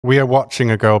We are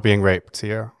watching a girl being raped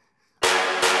here.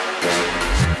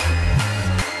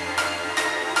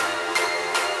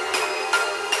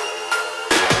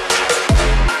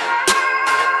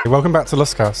 Welcome back to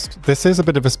Lustcast. This is a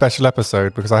bit of a special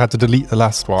episode because I had to delete the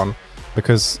last one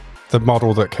because the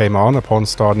model that came on, a porn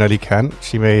star Nelly Kent,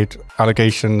 she made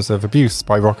allegations of abuse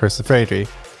by Rocco Siffredi.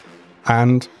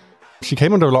 And she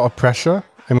came under a lot of pressure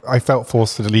and I felt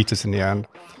forced to delete it in the end.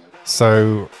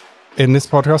 So in this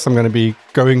podcast, I'm going to be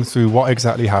going through what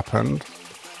exactly happened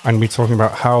and be talking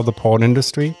about how the porn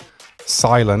industry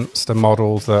silenced a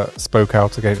model that spoke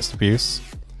out against abuse.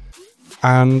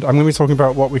 And I'm going to be talking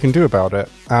about what we can do about it.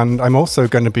 And I'm also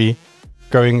going to be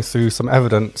going through some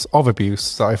evidence of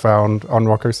abuse that I found on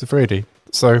Rocco Siffredi.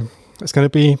 So it's going to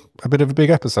be a bit of a big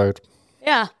episode.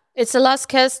 Yeah, it's a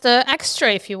Lustcast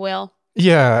extra, if you will.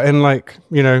 Yeah,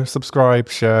 and subscribe,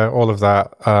 share, all of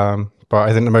that. But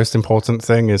I think the most important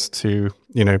thing is to,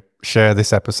 share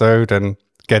this episode and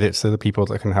get it to the people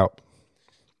that can help.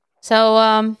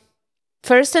 So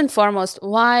first and foremost,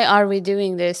 why are we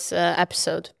doing this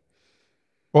episode?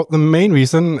 Well, the main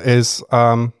reason is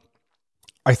I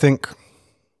think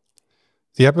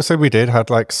the episode we did had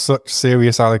such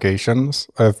serious allegations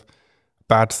of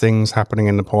bad things happening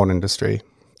in the porn industry.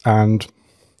 And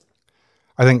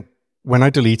I think when I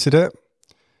deleted it,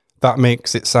 that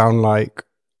makes it sound like,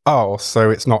 oh,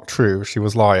 so it's not true, she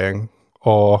was lying.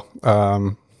 Or,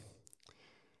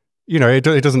 it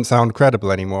doesn't sound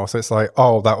credible anymore. So it's like,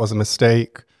 oh, that was a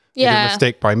mistake. Yeah. A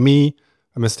mistake by me,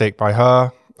 a mistake by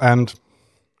her. And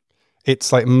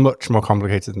it's much more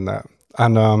complicated than that.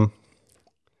 And I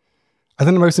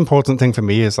think the most important thing for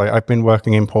me is I've been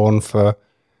working in porn for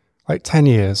 10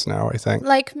 years now, I think.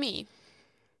 Like me.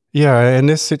 Yeah, in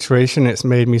this situation, it's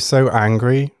made me so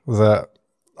angry that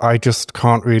I just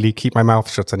can't really keep my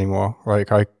mouth shut anymore.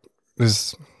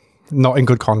 Is not in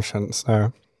good conscience.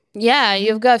 No. Yeah,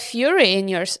 you've got fury in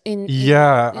yours.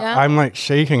 Yeah, I'm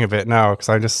shaking a bit now because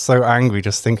I'm just so angry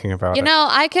just thinking about it.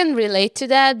 I can relate to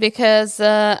that because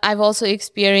I've also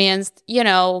experienced,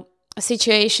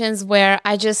 situations where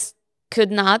I just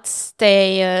could not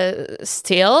stay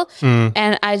still.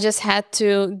 And I just had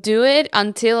to do it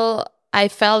until I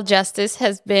felt justice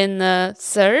has been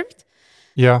served.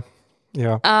 Yeah,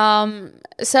 yeah.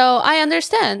 So I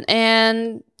understand.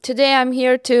 And today I'm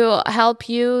here to help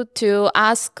you to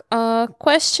ask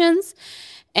questions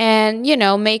and,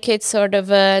 make it sort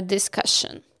of a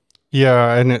discussion.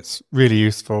 Yeah, and it's really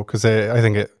useful because I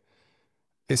think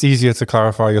it's easier to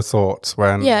clarify your thoughts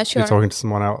when you're talking to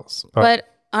someone else. But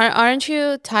aren't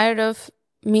you tired of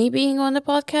me being on the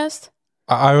podcast?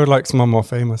 I would like someone more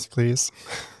famous, please.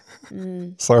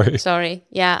 Sorry.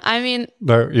 Yeah, I mean...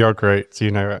 No, you're great.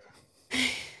 You know it.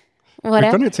 Whatever.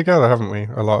 We've done it together, haven't we?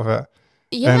 A lot of it.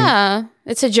 Yeah,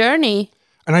 it's a journey.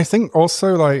 And I think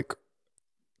also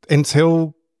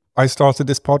until I started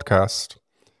this podcast,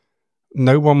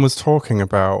 no one was talking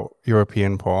about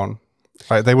European porn.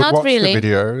 They would watch the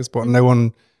videos, but no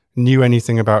one knew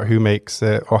anything about who makes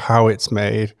it or how it's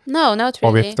made. No, not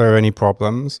really. Or if there are any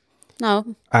problems.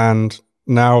 No. And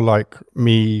now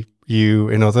me, you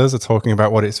and others are talking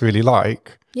about what it's really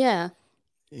like. Yeah.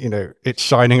 It's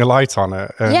shining a light on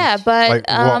it. And yeah, but...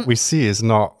 what we see is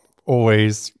not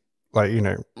always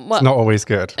it's not always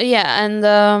good. Yeah,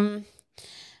 and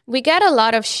we get a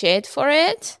lot of shit for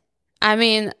it. I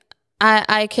mean,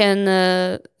 I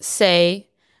can say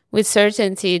with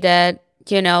certainty that,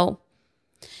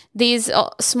 these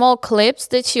small clips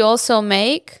that you also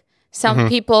make, some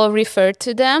people refer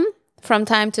to them from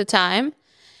time to time.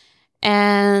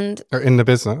 And in the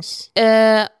business?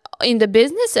 In the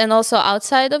business and also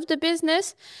outside of the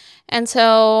business. And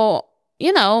so,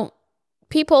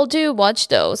 people do watch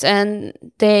those and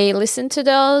they listen to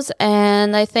those,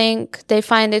 and I think they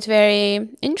find it very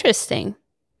interesting.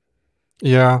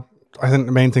 Yeah, I think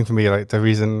the main thing for me, the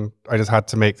reason I just had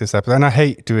to make this episode, and I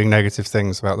hate doing negative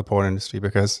things about the porn industry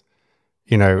because,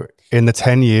 in the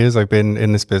 10 years I've been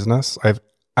in this business, I've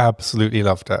absolutely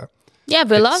loved it. Yeah,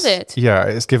 we love it. Yeah,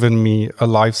 it's given me a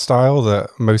lifestyle that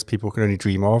most people can only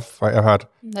dream of. I've had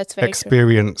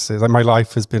experiences. My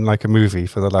life has been like a movie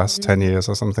for the last 10 years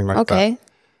or something like that. Okay.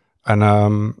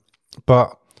 And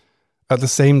but at the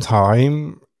same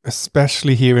time,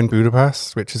 especially here in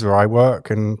Budapest, which is where I work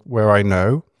and where I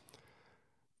know,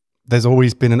 there's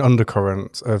always been an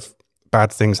undercurrent of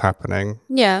bad things happening.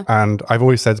 Yeah. And I've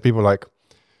always said to people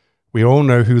we all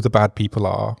know who the bad people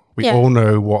are. We all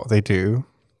know what they do.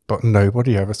 But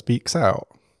nobody ever speaks out.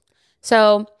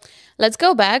 So let's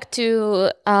go back to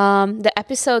the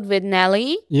episode with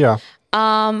Nelly. Yeah.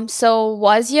 So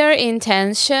was your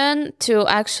intention to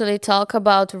actually talk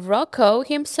about Rocco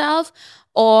himself,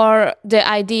 or the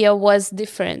idea was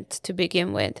different to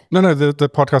begin with? No, the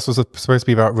podcast was supposed to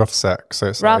be about rough sex. So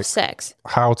it's Rough like sex.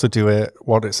 how to do it,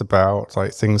 what it's about,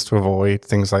 like things to avoid,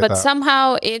 things like But that.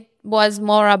 somehow it was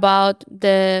more about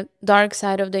the dark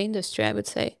side of the industry, I would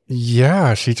say.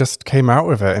 Yeah, she just came out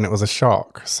with it and it was a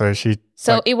shock. So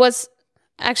it was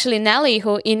actually Nelly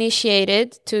who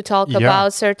initiated to talk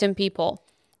about certain people.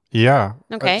 Yeah.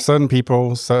 Okay. Certain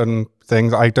people, certain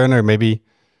things. I don't know, maybe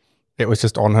it was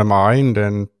just on her mind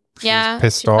and she's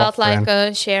pissed off. Felt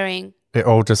like sharing. It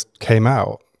all just came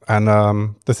out. And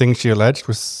the thing she alleged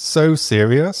was so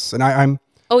serious. And I'm...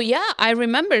 Oh, yeah, I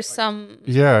remember some...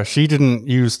 Yeah, she didn't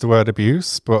use the word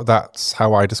abuse, but that's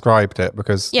how I described it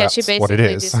because that's she basically what it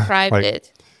is. described like,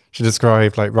 it. She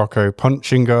described like Rocco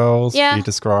punching girls. Yeah. She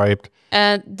described...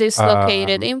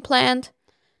 dislocated implant.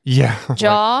 Yeah.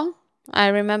 Jaw, I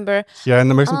remember. Yeah,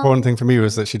 and the most important thing for me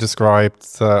was that she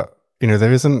described that,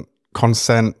 there isn't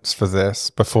consent for this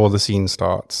before the scene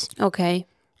starts. Okay.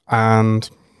 And,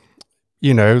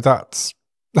 that's...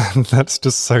 that's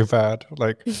just so bad.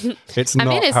 Like, it's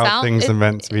not how things are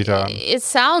meant to be done. It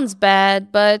sounds bad,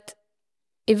 but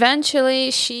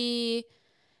eventually she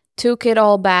took it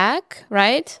all back,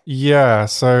 right? Yeah.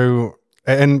 So,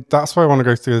 and that's why I want to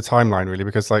go through the timeline, really,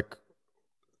 because, like,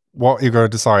 what you got to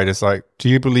decide is, like, do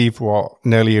you believe what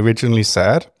Nelly originally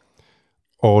said,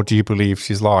 or do you believe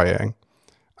she's lying?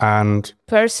 And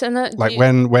personally, like,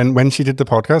 when she did the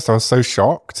podcast, I was so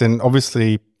shocked. And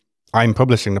obviously, I'm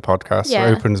publishing the podcast, so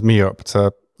it opens me up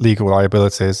to legal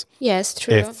liabilities. Yes,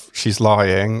 true. If she's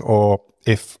lying or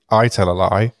if I tell a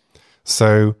lie.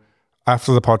 So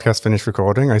after the podcast finished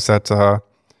recording, I said to her,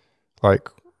 like,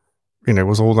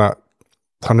 was all that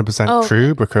 100%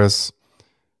 true? Because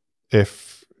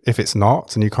if it's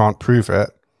not and you can't prove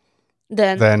it,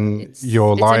 then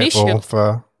you're liable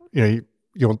for,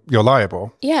 you're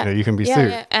liable. Yeah. You can be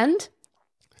sued. Yeah. And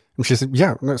she said,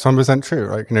 yeah, it's 100% true.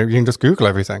 Like, you can just Google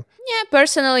everything. Yeah,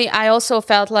 personally, I also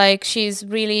felt like she's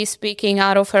really speaking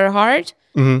out of her heart.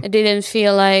 Mm-hmm. It didn't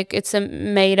feel like it's a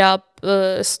made-up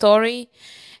story.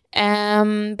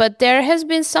 But there has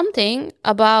been something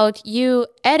about you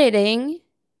editing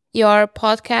your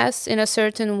podcast in a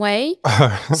certain way.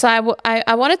 So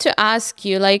I wanted to ask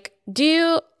you, like, do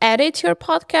you edit your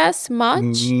podcast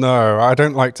much? No, I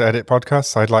don't like to edit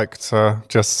podcasts. I'd like to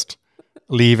just...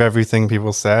 leave everything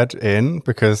people said in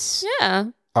because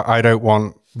I don't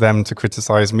want them to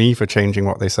criticize me for changing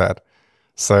what they said.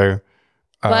 So,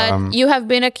 but you have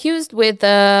been accused with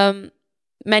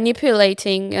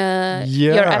manipulating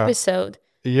your episode.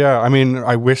 Yeah, I mean,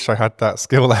 I wish I had that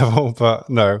skill level, but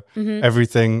no. Mm-hmm.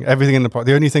 Everything in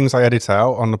the only things I edit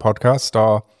out on the podcast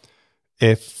are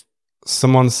if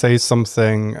someone says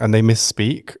something and they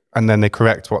misspeak and then they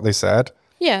correct what they said.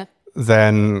 Yeah.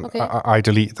 Then I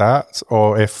delete that.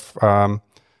 Or if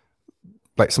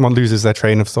like someone loses their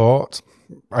train of thought,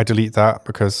 I delete that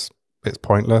because it's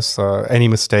pointless. Any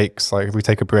mistakes, like if we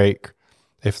take a break,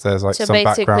 if there's like some background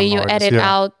noise. So basically you edit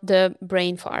out the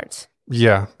brain farts.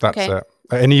 Yeah, that's it.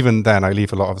 And even then I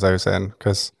leave a lot of those in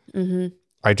because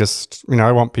I just,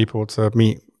 I want people to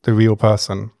meet the real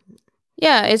person.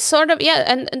 Yeah, it's sort of,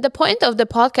 and the point of the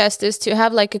podcast is to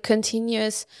have like a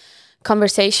continuous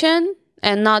conversation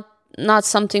and not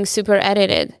something super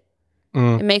edited.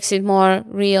 It makes it more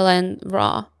real and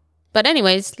raw. But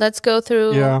anyways, let's go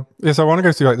through. Yeah. So I want to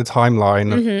go through like the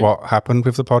timeline of what happened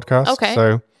with the podcast. Okay.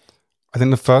 So I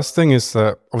think the first thing is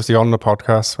that obviously on the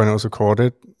podcast when it was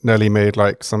recorded, Nelly made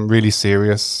like some really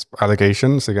serious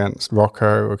allegations against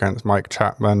Rocco, against Mike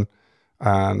Chapman,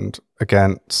 and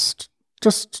against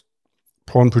just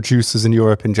porn producers in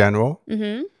Europe in general.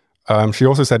 She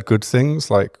also said good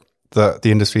things like that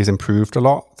the industry has improved a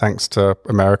lot thanks to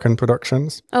American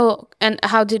productions. Oh, and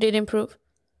how did it improve?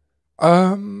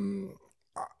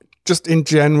 Just in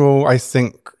general, I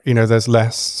think, there's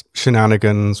less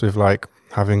shenanigans with like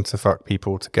having to fuck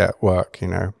people to get work,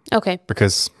 Okay.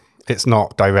 Because it's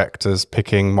not directors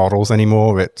picking models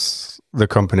anymore. It's the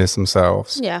companies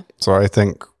themselves. Yeah. So I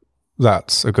think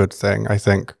that's a good thing. I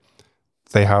think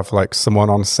they have like someone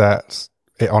on set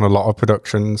on a lot of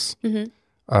productions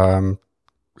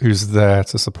who's there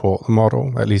to support the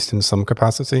model, at least in some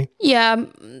capacity. Yeah.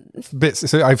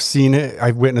 So I've seen it,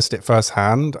 I've witnessed it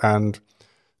firsthand, and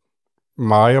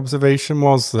my observation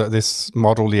was that this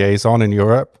model liaison in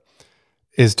Europe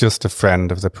is just a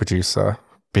friend of the producer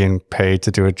being paid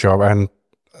to do a job, and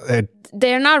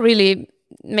they're not really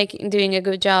doing a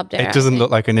good job there. It doesn't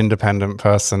look like an independent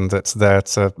person that's there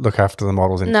to look after the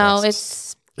model's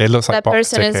interests. No, it looks like that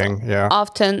box person ticking. is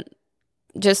often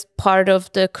just part of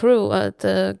the crew,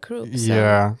 the group. So.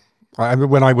 Yeah.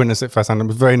 When I witnessed it firsthand, it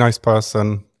was a very nice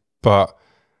person, but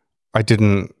I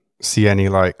didn't see any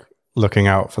like looking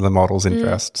out for the model's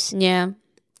interests. Yeah.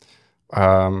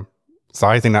 So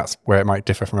I think that's where it might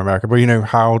differ from America. But, you know,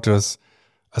 how does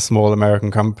a small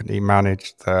American company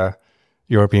manage their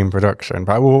European production?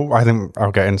 But I think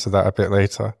I'll get into that a bit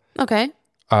later. Okay.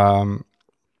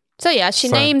 So yeah, she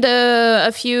named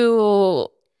a few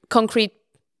concrete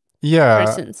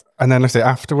persons. And then, let's say,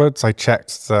 afterwards, I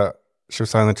checked that she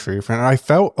was telling the truth. And I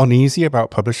felt uneasy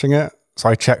about publishing it. So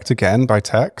I checked again by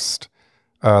text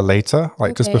later,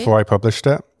 like just before I published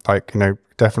it. Like, you know,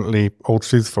 definitely all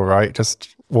truthful, right?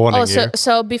 Just warning you.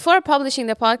 So before publishing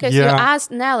the podcast, you asked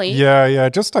Nelly. Yeah.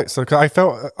 Just like, so, cause I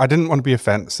felt I didn't want to be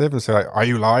offensive and say, like, are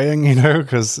you lying? You know,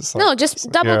 because it's like, no, just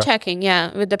double checking,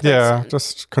 with the person. Yeah,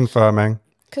 just confirming.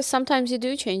 Because sometimes you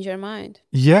do change your mind.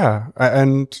 Yeah.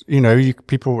 And, you know,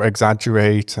 people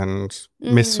exaggerate and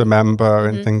misremember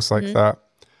and things like that.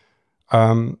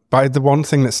 But the one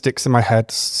thing that sticks in my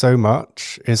head so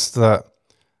much is that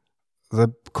the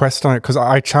question, because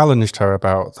I challenged her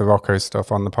about the Rocco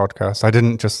stuff on the podcast. I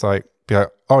didn't just like be like,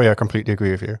 oh yeah, I completely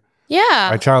agree with you. Yeah.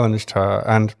 I challenged her.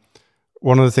 And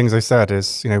one of the things I said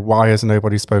is, you know, why has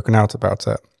nobody spoken out about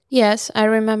it? Yes, I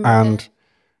remember. And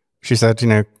she said, you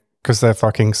know, because they're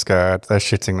fucking scared. They're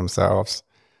shitting themselves.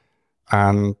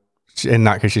 And in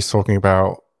that case, she's talking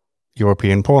about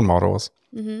European porn models.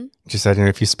 She said, you know,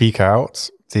 if you speak out,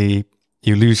 you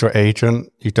lose your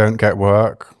agent, you don't get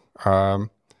work.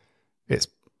 It's,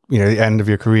 you know, the end of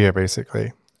your career,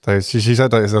 basically. So she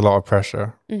said that there's a lot of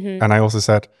pressure. And I also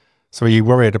said, so are you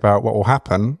worried about what will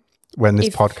happen when this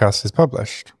podcast is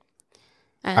published?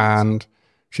 And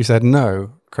she said,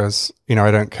 no, because, you know,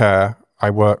 I don't care. I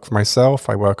work for myself.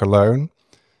 I work alone.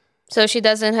 So she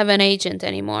doesn't have an agent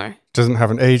anymore. Doesn't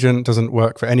have an agent, doesn't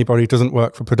work for anybody, doesn't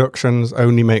work for productions,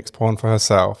 only makes porn for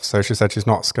herself. So she said she's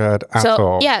not scared at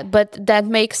all. Yeah, but that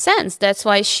makes sense. That's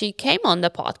why she came on the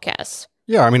podcast.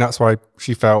 Yeah, I mean, that's why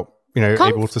she felt, you know,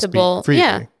 able to speak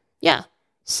freely. Yeah.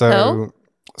 So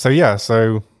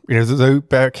you know,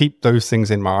 better keep those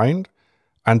things in mind.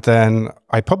 And then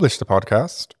I published the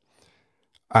podcast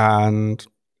and,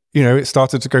 you know, it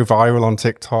started to go viral on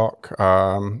TikTok.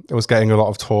 It was getting a lot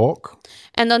of talk.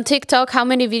 And on TikTok, how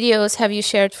many videos have you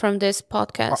shared from this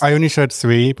podcast? I only shared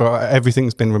 3, but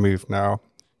everything's been removed now.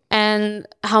 And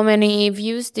how many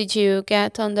views did you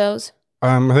get on those?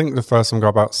 I think the first one got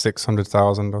about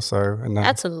 600,000 or so. And then,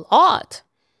 that's a lot.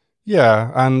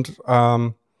 Yeah, and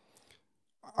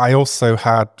I also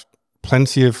had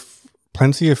plenty of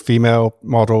female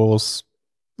models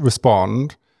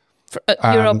respond.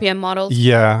 European models.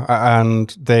 Yeah,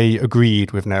 and they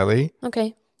agreed with Nelly.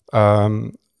 Okay.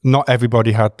 Not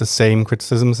everybody had the same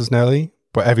criticisms as Nelly,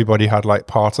 but everybody had like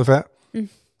part of it.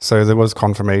 So there was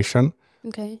confirmation.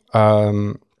 Okay.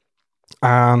 And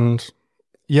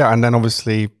yeah, and then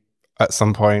obviously at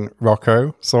some point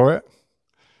Rocco saw it.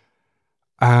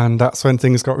 And that's when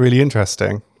things got really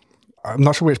interesting. I'm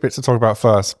not sure which bit to talk about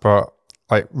first, but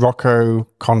like Rocco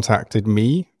contacted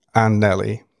me and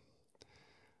Nelly.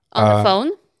 On the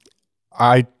phone?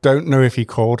 I don't know if he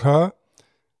called her,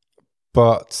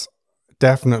 but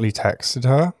definitely texted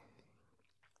her.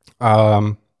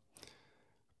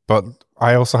 But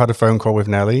I also had a phone call with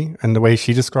Nelly, and the way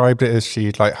she described it is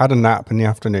she'd like had a nap in the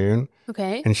afternoon.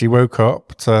 Okay. And she woke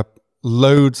up to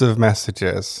loads of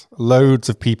messages, loads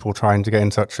of people trying to get in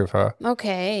touch with her.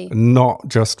 Okay. Not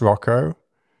just Rocco,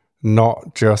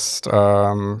 not just...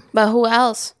 but who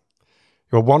else?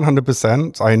 Well,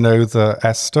 100%. I know that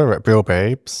Esther at Bill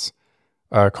Babes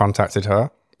contacted her.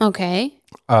 Okay.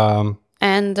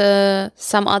 And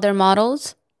some other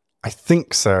models? I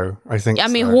think so. I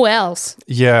mean, who else?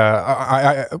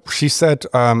 Yeah. She said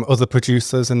other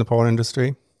producers in the porn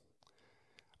industry.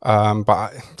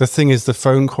 But the thing is, the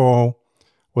phone call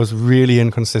was really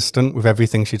inconsistent with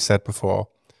everything she'd said before.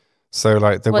 So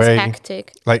like the way,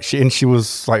 hectic. Like she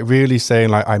was like really saying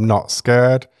like, I'm not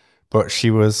scared, but she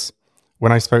was,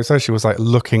 when I spoke to her, she was like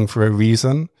looking for a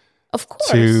reason. Of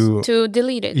course, to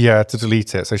delete it. Yeah, to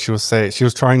delete it. So she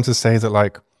was trying to say that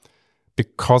like,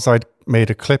 because I'd made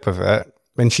a clip of it,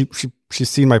 and she's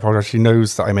seen my podcast, she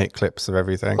knows that I make clips of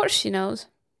everything. Of course she knows.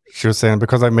 She was saying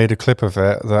because I made a clip of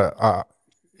it that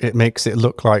it makes it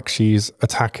look like she's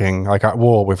attacking, like at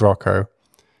war with Rocco.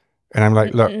 And I'm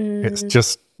like, look, it's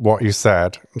just what you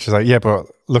said. And she's like, yeah, but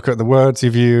look at the words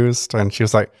you've used. And she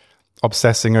was like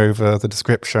obsessing over the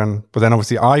description. But then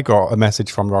obviously I got a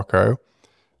message from Rocco.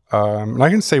 And I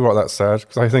can say what that said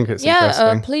because I think it's interesting.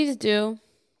 Yeah, please do.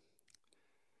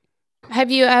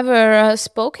 Have you ever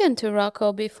spoken to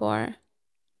Rocco before?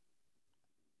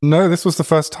 No, this was the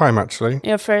first time actually.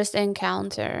 Your first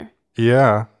encounter.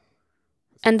 Yeah.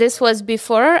 And this was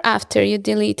before or after you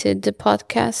deleted the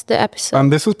podcast, the episode?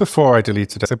 This was before I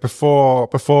deleted it. So before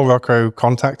Rocco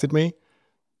contacted me,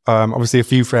 obviously a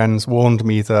few friends warned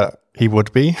me that he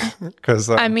would be because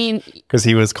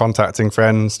he was contacting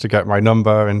friends to get my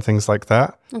number and things like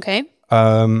that. Okay.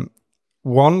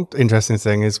 One interesting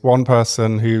thing is one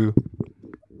person who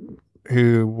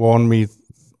warned me.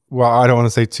 Well, I don't want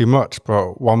to say too much,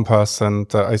 but one person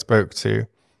that I spoke to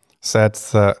said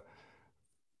that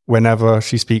whenever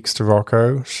she speaks to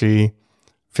Rocco, she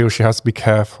feels she has to be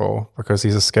careful because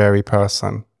he's a scary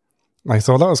person. I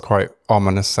thought that was quite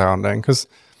ominous sounding because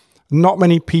not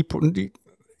many people,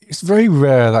 it's very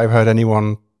rare that I've heard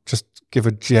anyone just give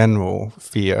a general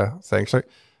fear thing. So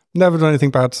never done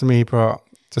anything bad to me, but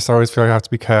just always feel like I have to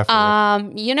be careful.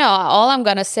 All I'm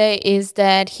going to say is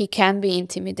that he can be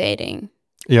intimidating.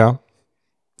 Yeah.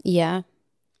 Yeah.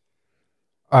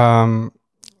 So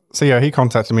yeah, he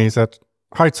contacted me. He said,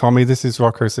 "Hi, Tommy, this is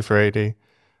Rocco Siffredi.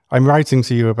 I'm writing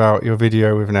to you about your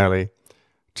video with Nelly.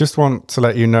 Just want to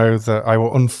let you know that I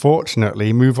will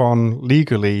unfortunately move on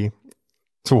legally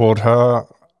toward her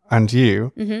and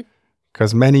you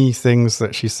because many things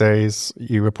that she says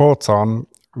you report on,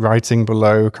 writing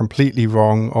below completely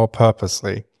wrong or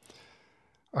purposely.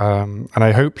 And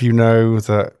I hope you know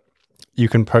that you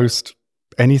can post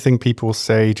anything people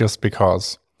say just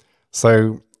because."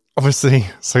 So obviously,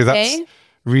 that's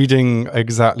reading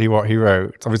exactly what he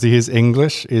wrote. Obviously, his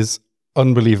English is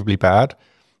unbelievably bad,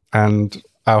 and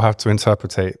I'll have to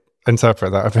interpret that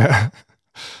a bit.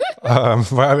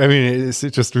 But I mean, it's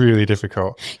just really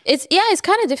difficult. It's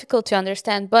kind of difficult to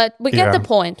understand, but we get the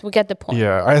point.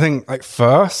 Yeah, I think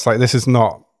first, this is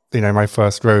not, my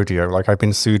first rodeo. I've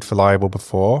been sued for libel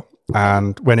before.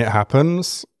 And when it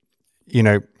happens,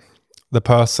 the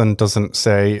person doesn't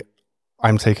say,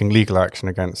 "I'm taking legal action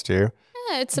against you."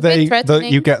 Yeah, it's a bit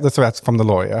threatening. You get the threats from the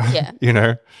lawyer. Yeah.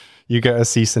 You get a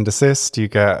cease and desist. You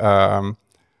get,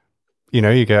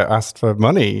 you get asked for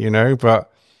money,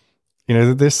 but,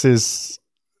 this is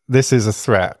a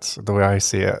threat the way I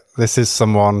see it. This is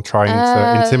someone trying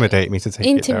to intimidate me to take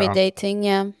it down. Intimidating,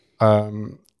 yeah.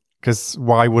 Because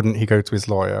why wouldn't he go to his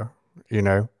lawyer,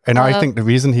 And I think the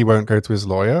reason he won't go to his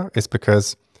lawyer is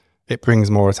because it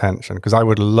brings more attention. Because I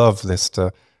would love this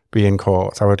to be in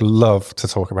court. I would love to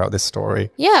talk about this story.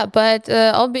 Yeah, but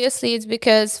obviously it's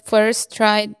because first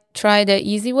try the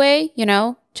easy way,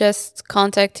 just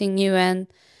contacting you and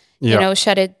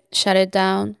shut it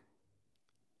down.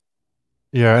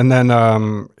 Yeah, and then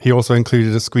he also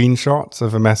included a screenshot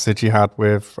of a message he had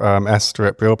with Esther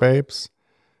at Real Babes.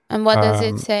 And what does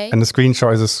it say? And the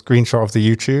screenshot is a screenshot of the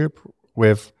YouTube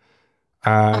with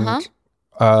highlighting,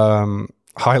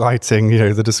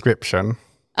 the description.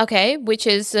 Okay, which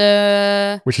is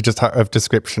just a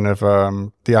description of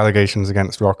the allegations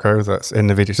against Rocco that's in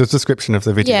the video. So it's a description of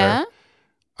the video.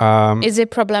 Yeah. Is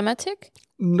it problematic?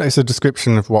 It's a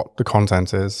description of what the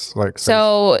content is.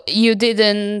 So you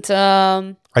didn't...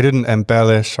 I didn't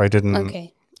embellish. I didn't...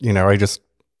 Okay.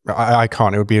 I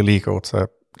can't. It would be illegal to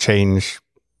change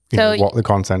what the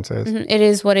content is. It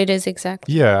is what it is,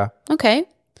 exactly. Yeah. Okay.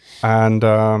 And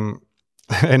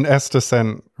Esther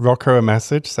sent Rocco a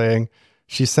message saying,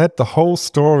 "She said the whole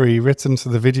story written to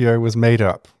the video was made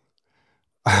up."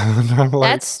 And I'm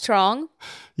like, that's strong.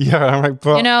 Yeah, I'm like,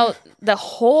 but the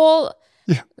whole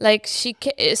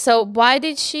so why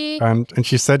did she? And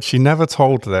she said she never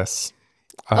told this.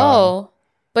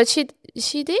 But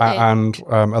she did. And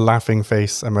a laughing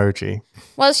face emoji.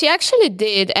 Well, she actually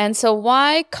did. And so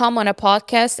why come on a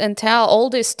podcast and tell all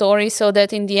this story so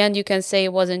that in the end you can say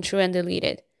it wasn't true and delete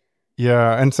it?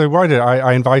 Yeah, and so why did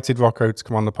I invited Rocco to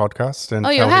come on the podcast and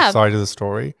tell his side of the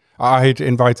story. I'd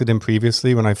invited him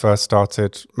previously when I first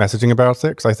started messaging about it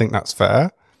because I think that's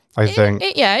fair. It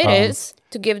is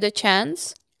to give the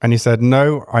chance. And he said,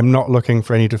 "No, I'm not looking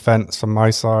for any defense from my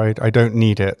side. I don't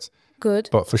need it. Good.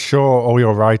 But for sure, all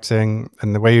your writing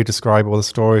and the way you describe all the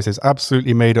stories is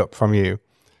absolutely made up from you."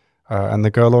 And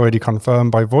the girl already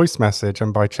confirmed by voice message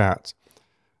and by chat.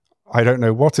 "I don't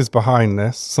know what is behind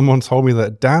this. Someone told me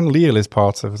that Dan Leal is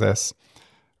part of this.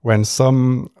 When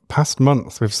some past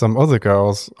month with some other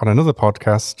girls on another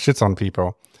podcast shit on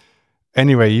people.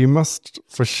 Anyway, you must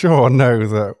for sure know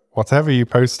that whatever you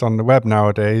post on the web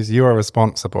nowadays, you are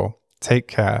responsible. Take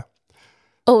care."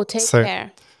 Oh, take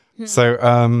care. So,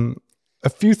 a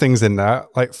few things in that.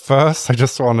 First, I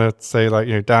just want to say,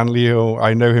 Dan Leal,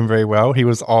 I know him very well. He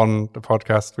was on the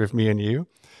podcast with me and you.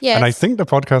 Yes. And I think the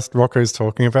podcast Rocco's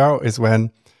talking about is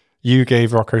when you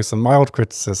gave Rocco some mild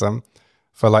criticism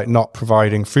for not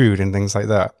providing food and things like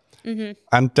that.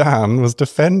 And Dan was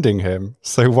defending him.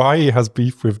 So why he has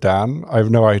beef with Dan, I have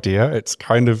no idea. It's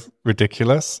kind of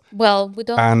ridiculous. Well, we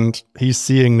don't. And he's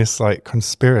seeing this like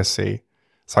conspiracy.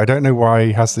 So I don't know why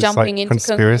he has this Jumping like into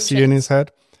conspiracy in his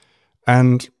head.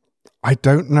 And I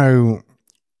don't know,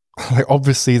 like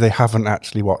obviously they haven't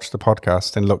actually watched the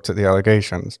podcast and looked at the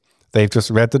allegations. They've just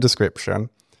read the description.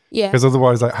 Yeah. Because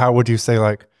otherwise, like, how would you say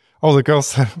like, oh, the girl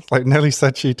said, like Nelly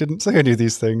said she didn't say any of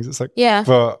these things. It's like, yeah,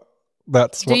 but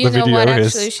that's what the video is. Do you know what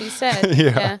actually she said?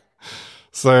 Yeah.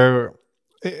 So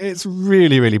it's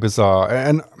really, really bizarre.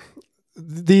 And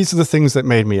these are the things that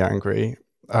made me angry.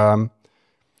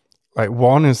 Like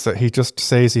one is that he just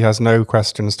says he has no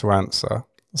questions to answer.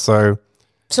 So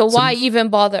why even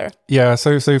bother? Yeah.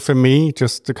 So for me,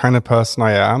 just the kind of person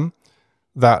I am,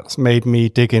 that's made me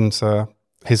dig into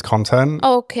his content.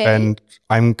 Okay. And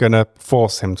I'm going to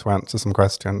force him to answer some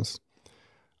questions.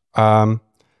 And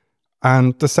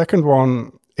the second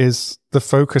one is the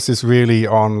focus is really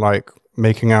on like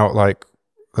making out like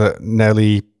that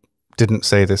Nelly didn't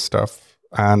say this stuff.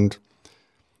 And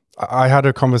I had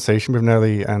a conversation with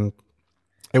Nelly and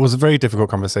it was a very difficult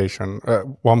conversation. At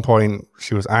one point,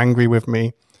 she was angry with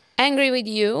me. Angry with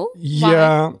you?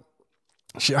 Yeah. Why?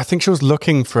 I think she was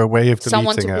looking for a way of deleting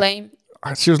someone to blame.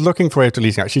 She was looking for a way of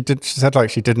deleting it. She said like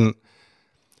she didn't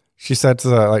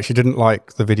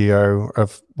like the video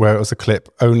of where it was a clip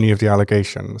only of the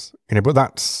allegations. You know, but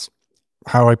that's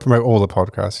how I promote all the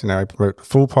podcasts. You know, I promote the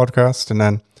full podcast and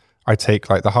then I take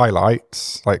like the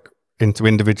highlights like into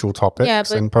individual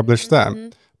topics and publish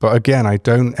them. But again, I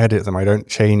don't edit them. I don't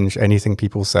change anything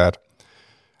people said.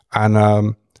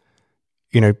 And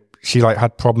you know, she like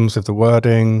had problems with the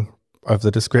wording of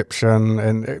the description,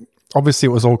 and obviously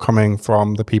it was all coming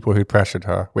from the people who pressured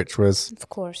her, which was of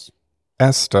course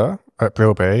Esther at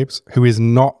Brill Babes, who is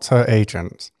not her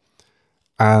agent.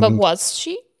 And but was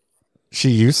she?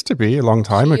 She used to be a long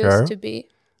time ago. Used to be.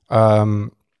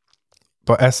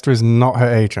 But Esther is not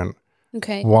her agent.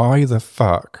 Okay. Why the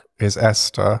fuck is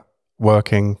Esther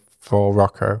working for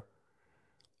Rocco?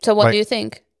 So what do you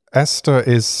think? Esther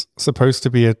is supposed to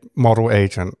be a model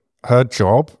agent. Her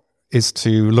job is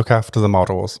to look after the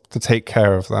models, to take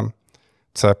care of them,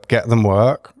 to get them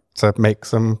work, to make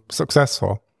them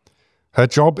successful. Her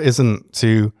job isn't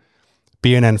to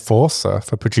be an enforcer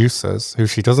for producers who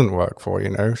she doesn't work for, you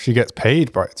know. She gets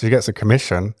paid she gets a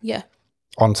commission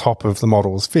on top of the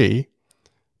model's fee.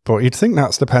 But you'd think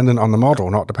that's dependent on the model,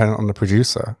 not dependent on the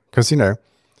producer. Because, you know,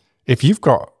 if you've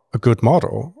got a good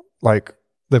model, like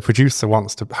the producer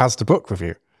has to book with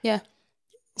you. Yeah.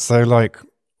 So like,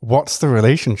 what's the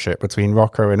relationship between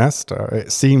Rocco and Esther?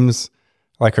 It seems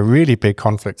like a really big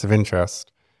conflict of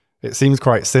interest. It seems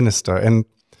quite sinister. And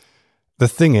the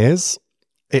thing is,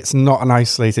 it's not an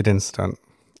isolated incident.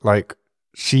 Like,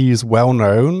 she's well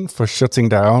known for shutting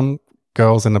down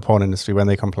girls in the porn industry when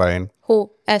they complain.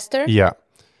 Who? Esther? Yeah.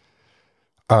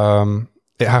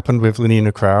 It happened with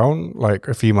Lenina Crown like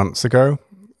a few months ago.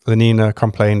 Lenina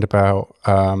complained about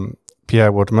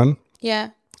Pierre Woodman.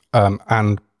 Yeah.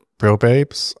 And Brill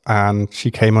Babes, and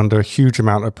she came under a huge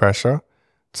amount of pressure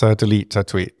to delete her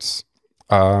tweets.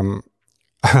 But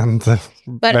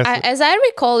as I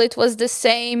recall, it was the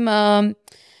same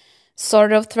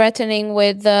sort of threatening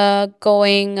with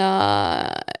going,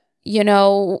 you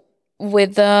know,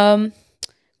 with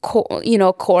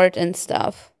court and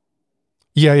stuff.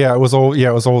 Yeah, it was all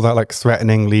that like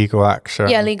threatening legal action.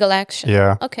 Yeah, legal action.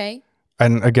 Yeah. Okay.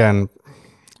 And again,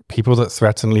 people that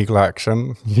threaten legal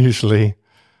action usually,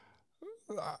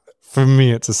 for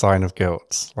me, it's a sign of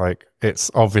guilt. Like, it's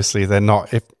obviously they're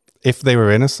not. If they were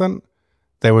innocent,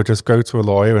 they would just go to a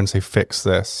lawyer and say, "Fix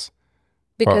this,"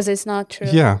 because it's not true.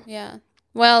 Yeah. Yeah.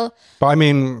 Well. But I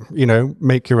mean, you know,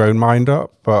 make your own mind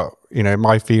up. But you know,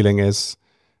 my feeling is,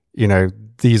 you know,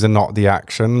 these are not the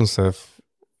actions of,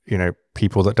 you know,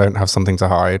 people that don't have something to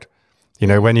hide. You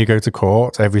know, when you go to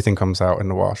court, everything comes out in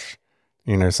the wash.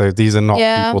 You know, so these are not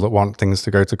people that want things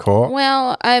to go to court.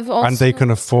 Well, and they can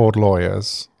afford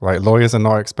lawyers. Like, lawyers are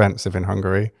not expensive in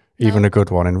Hungary, even a good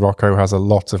one. And Rocco has a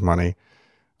lot of money.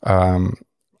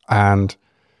 And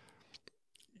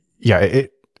yeah,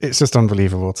 it's just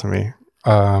unbelievable to me.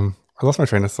 I lost my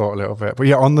train of thought a little bit. But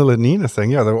yeah, on the Lenina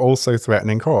thing, yeah, they were also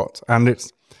threatening court. And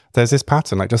there's this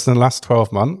pattern. Like, just in the last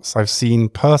 12 months, I've seen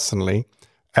personally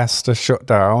Esther shut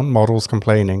down models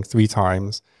complaining 3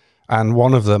 times. And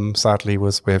one of them, sadly,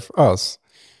 was with us.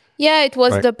 Yeah, it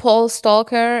was the Paul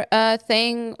Stalker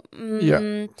thing,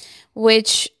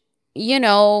 which, you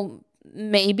know,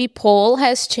 maybe Paul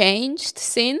has changed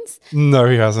since. No,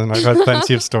 he hasn't. I've heard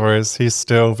plenty of stories. He's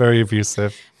still very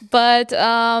abusive. But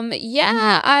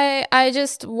yeah, I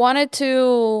just wanted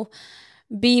to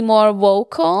be more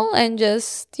vocal and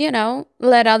just, you know,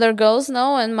 let other girls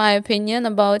know in my opinion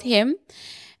about him.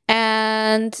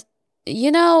 And,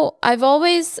 you know, I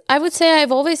would say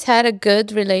I've always had a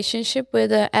good relationship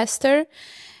with Esther.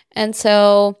 And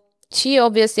so she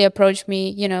obviously approached me,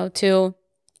 you know, to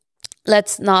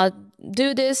let's not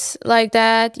do this like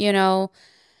that, you know.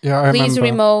 Yeah, I please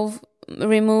remember.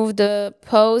 remove the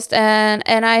post, and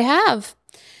I have,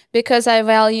 because I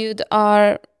valued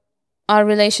our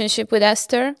relationship with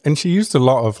Esther. And she used a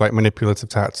lot of like manipulative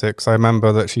tactics. I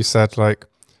remember that she said like,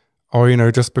 oh, you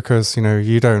know, just because, you know,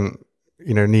 you don't,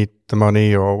 you know, need the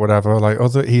money or whatever, like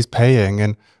he's paying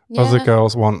and other Yeah.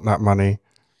 girls want that money.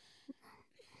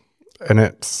 And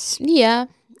it's, Yeah. and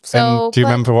So, do you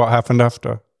but remember what happened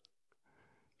after?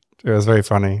 It was very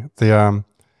funny.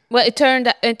 well, it turned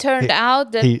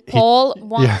out that he Paul yeah,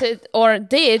 wanted or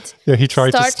did yeah, he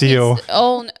tried to start steal. his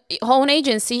own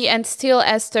agency and steal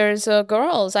Esther's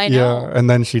girls. I know. Yeah, and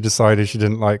then she decided she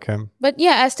didn't like him. But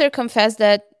yeah, Esther confessed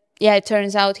that, yeah, it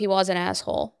turns out he was an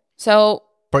asshole. So,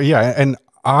 But yeah, and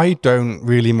I don't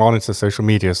really monitor social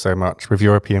media so much with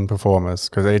European performers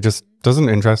because it just doesn't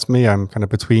interest me. I'm kind of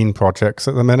between projects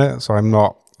at the minute, so I'm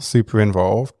not super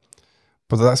involved.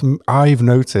 But I've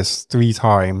noticed 3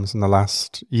 times in the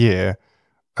last year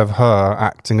of her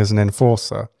acting as an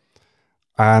enforcer.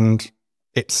 And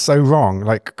it's so wrong.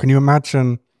 Like, can you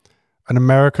imagine an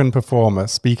American performer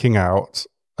speaking out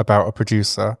about a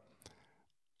producer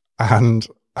and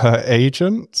her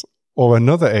agent or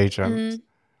another agent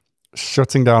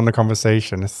shutting down the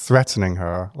conversation, threatening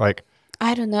her? Like,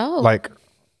 I don't know. Like,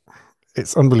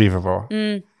 it's unbelievable.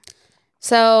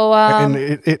 So, and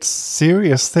it's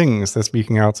serious things they're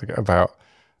speaking out about.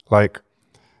 Like,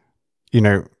 you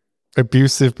know,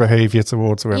 abusive behavior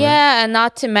towards women. yeah, and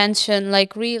not to mention,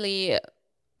 like, really,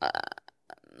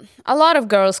 a lot of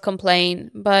girls complain,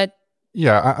 but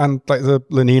yeah, and like the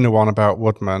Lenina one about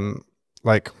Woodman,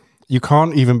 like, you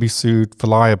can't even be sued for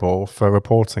libel for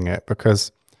reporting it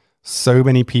because so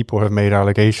many people have made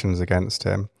allegations against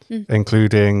him,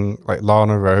 including like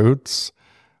Lana Rhodes.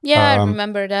 yeah, I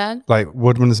remember that. Like,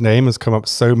 Woodman's name has come up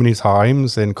so many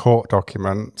times in court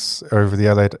documents over the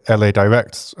LA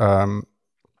Direct.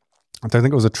 I don't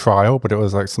think it was a trial, but it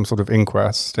was like some sort of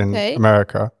inquest in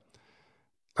America.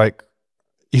 Like,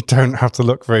 you don't have to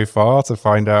look very far to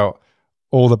find out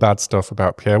all the bad stuff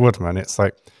about Pierre Woodman. It's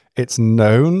like, it's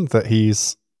known that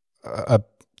he's a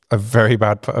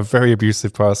very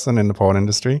abusive person in the porn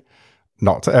industry.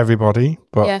 Not to everybody,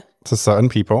 but to certain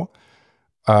people.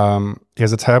 He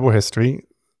has a terrible history.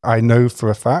 I know for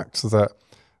a fact that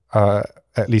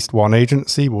at least one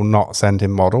agency will not send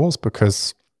him models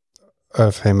because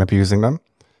of him abusing them.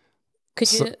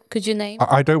 Could you name?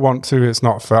 I don't want to. It's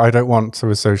not fair. I don't want to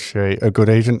associate a good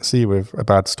agency with a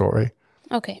bad story.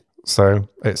 Okay. So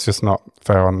it's just not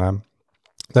fair on them.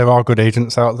 There are good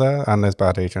agents out there, and there's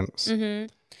bad agents.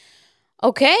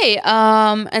 Okay.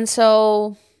 And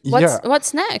so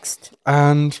what's next?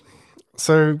 And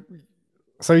so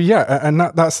yeah, and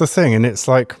that's the thing. And it's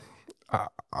like,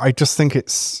 I just think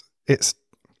it's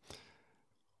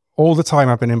all the time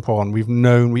I've been in porn,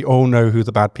 we all know who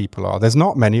the bad people are. There's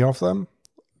not many of them.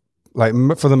 Like,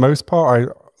 for the most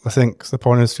part, I think the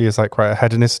porn industry is like quite a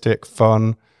hedonistic,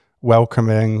 fun,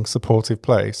 welcoming, supportive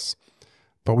place.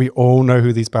 But we all know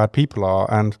who these bad people are,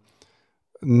 and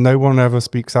no one ever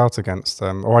speaks out against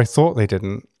them. Or I thought they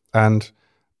didn't. And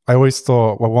I always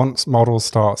thought, well, once models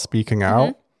start speaking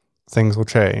out, things will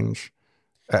change.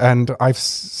 And I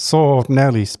saw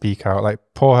Nelly speak out, like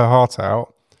pour her heart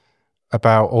out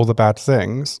about all the bad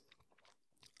things,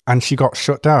 and she got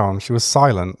shut down. She was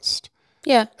silenced.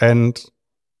 Yeah. And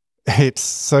it's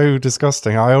so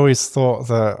disgusting. I always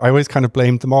kind of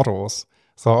blamed the models.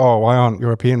 Thought, oh, why aren't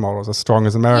European models as strong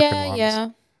as American ones? Yeah.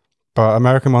 But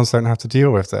American ones don't have to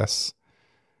deal with this.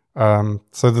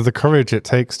 So the courage it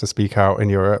takes to speak out in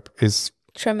Europe is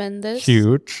tremendous,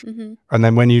 huge. And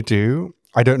then when you do,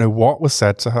 I don't know what was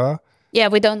said to her. Yeah,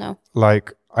 we don't know.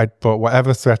 Like, but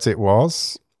whatever threat it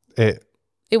was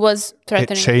was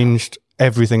threatening. It changed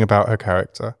everything about her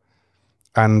character.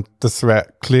 And the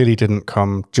threat clearly didn't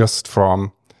come just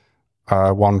from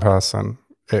one person.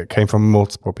 It came from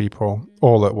multiple people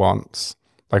all at once,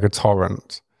 like a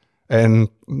torrent. And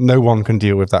no one can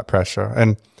deal with that pressure.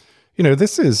 And, you know,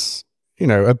 this is, you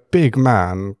know, a big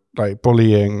man, like,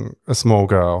 bullying a small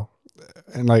girl.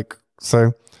 And, like,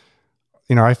 so,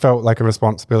 you know, I felt like a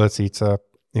responsibility to,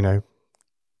 you know,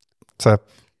 to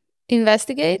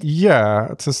investigate. Yeah,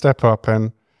 to step up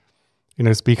and, you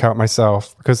know, speak out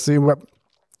myself. Because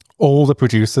all the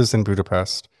producers in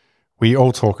Budapest, we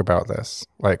all talk about this.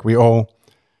 Like, we all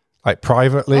Like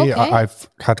privately, Okay. I've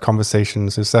had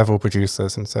conversations with several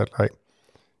producers and said like,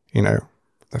 you know,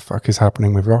 the fuck is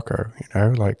happening with Rocco? You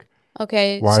know, like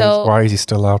Okay. why is he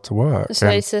still allowed to work? So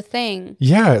And it's a thing.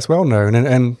 yeah, it's well known.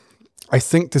 And I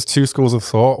think there's two schools of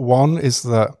thought. One is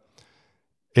that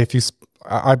if you,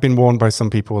 I've been warned by some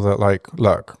people that like,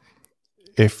 look,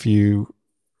 if you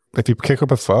kick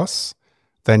up a fuss,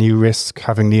 then you risk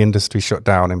having the industry shut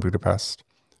down in Budapest,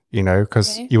 you know,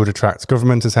 because you would attract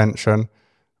government attention.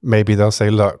 Maybe they'll say,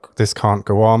 look, this can't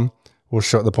go on. We'll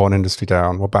shut the porn industry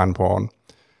down. We'll ban porn.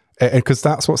 Because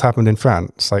that's what's happened in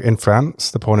France. Like in France,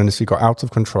 the porn industry got out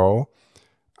of control,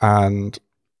 and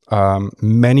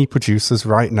many producers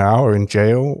right now are in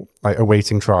jail, like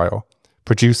awaiting trial.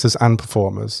 Producers and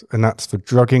performers, and that's for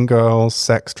drugging girls,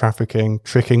 sex trafficking,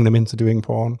 tricking them into doing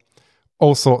porn,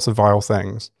 all sorts of vile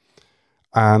things.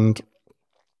 And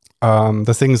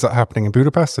the things that are happening in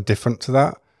Budapest are different to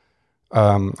that.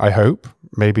 I hope.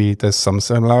 Maybe there's some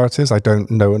similarities. I don't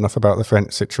know enough about the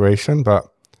French situation, but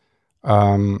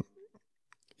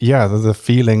yeah, the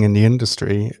feeling in the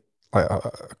industry,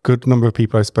 a good number of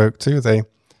people I spoke to,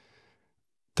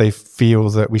 they feel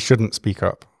that we shouldn't speak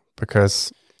up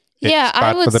because yeah,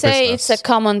 I would say business. it's a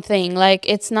common thing. Like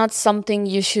it's not something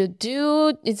you should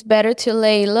do. It's better to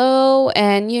lay low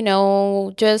and, you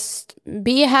know, just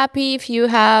be happy if you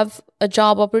have a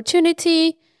job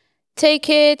opportunity, take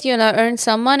it, you know, earn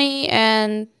some money,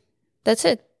 and that's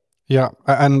it. Yeah.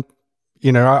 And,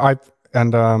 you know,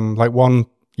 like one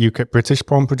UK British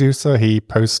porn producer, he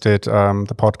posted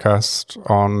the podcast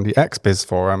on the Xbiz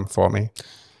forum for me.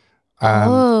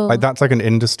 Like that's like an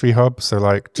industry hub. So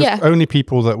like just only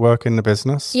people that work in the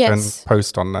business can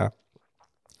post on there.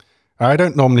 I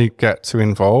don't normally get too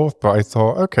involved, but I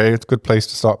thought, okay, it's a good place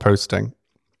to start posting.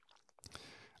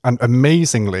 And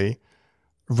amazingly,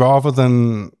 rather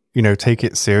than, you know, take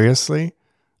it seriously,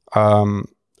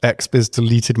 Xbiz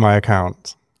deleted my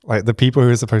account. Like the people who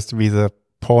are supposed to be the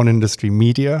porn industry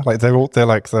media, like they're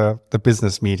like the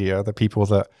business media, the people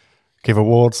that give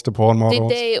awards to porn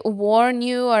models. Did they warn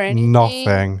you or anything?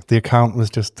 Nothing. The account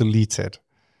was just deleted.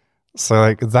 So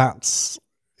like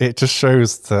it just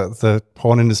shows that the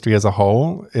porn industry as a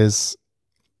whole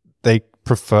they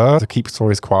prefer to keep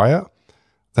stories quiet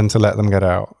than to let them get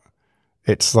out.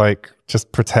 It's like,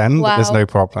 just pretend that there's no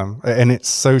problem. And it's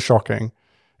so shocking.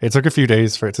 It took a few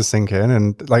days for it to sink in.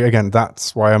 And like, again,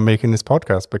 that's why I'm making this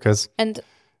podcast, because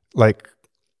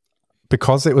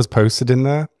because it was posted in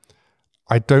there,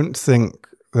 I don't think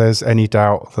there's any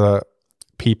doubt that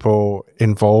people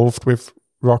involved with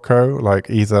Rocco, like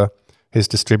either his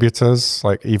distributors,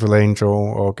 like Evil Angel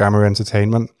or Gamma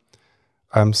Entertainment,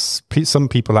 some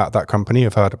people at that company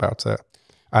have heard about it.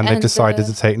 And they've decided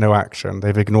to take no action.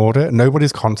 They've ignored it.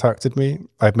 Nobody's contacted me.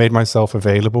 I've made myself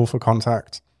available for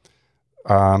contact.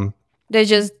 They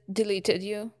just deleted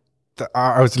you.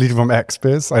 I was deleted from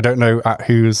Xbiz. I don't know at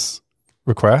whose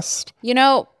request. You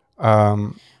know,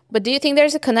 but do you think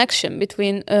there's a connection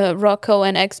between Rocco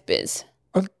and Xbiz?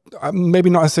 Maybe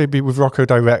not necessarily with Rocco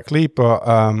directly, but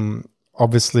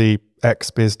obviously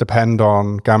Xbiz depend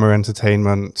on Gamma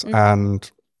Entertainment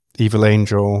and Evil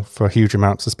Angel for huge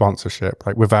amounts of sponsorship.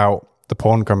 Like without the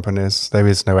porn companies, there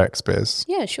is no Xbiz.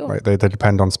 Yeah, sure. Like they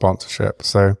depend on sponsorship.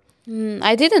 So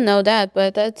I didn't know that,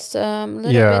 but that's a little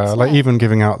bit sad. Like even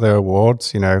giving out their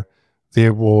awards, you know, the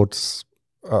awards,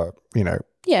 you know,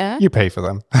 you pay for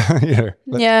them. You know,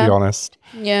 let's be honest.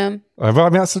 Yeah. But I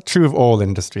mean, that's true of all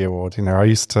industry awards. You know, I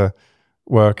used to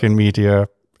work in media,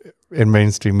 in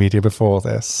mainstream media before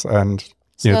this, and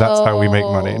you know, that's how we make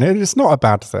money. And it's not a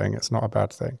bad thing. It's not a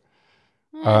bad thing.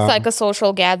 It's like a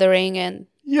social gathering, and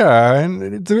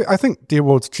and I think the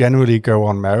awards generally go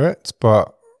on merit,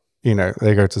 but you know,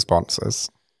 they go to sponsors.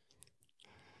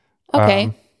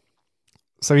 Okay.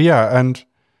 So yeah, and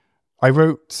I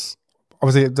wrote,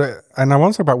 obviously, and I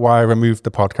want to talk about why I removed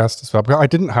the podcast as well, because I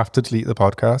didn't have to delete the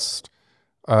podcast.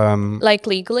 Like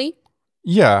legally?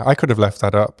 Yeah, I could have left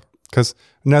that up, because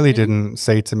Nelly didn't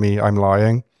say to me, I'm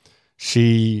lying.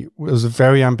 It was a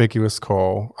very ambiguous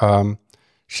call.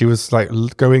 She was like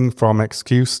going from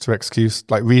excuse to excuse,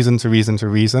 like reason to reason to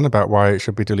reason about why it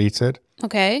should be deleted.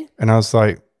 Okay. And I was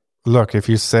like, look, if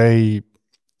you say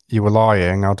you were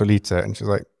lying, I'll delete it. And she's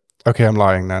like, okay, I'm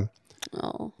lying then.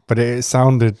 Oh. But it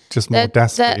sounded just more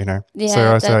desperate, you know?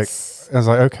 Yeah, so I was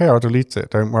like, okay, I'll delete it.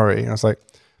 Don't worry. And I was like,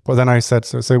 but then I said,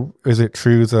 so is it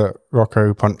true that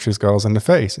Rocco punches girls in the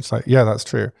face? It's like, yeah, that's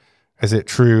true. Is it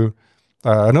true?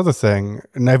 Another thing,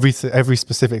 and every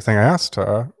specific thing I asked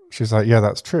her, she's like, yeah,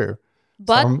 that's true.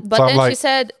 But then she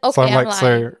said, okay, I'm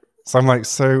lying. So I'm like,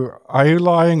 so are you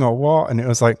lying or what? And it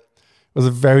was like, it was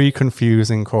a very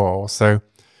confusing call. So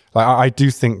like, I do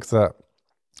think that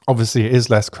obviously it is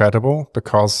less credible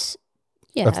because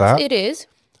of that. Yes, it is.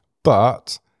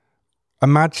 But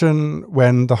imagine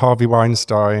when the Harvey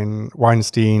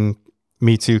Weinstein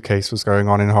Me Too case was going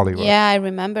on in Hollywood. Yeah, I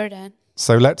remember that.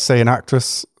 So let's say an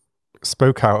actress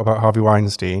spoke out about Harvey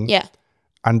Weinstein. Yeah.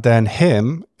 And then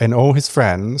him and all his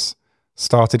friends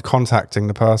started contacting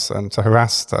the person to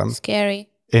harass them. Scary.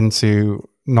 Into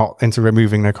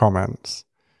removing their comments.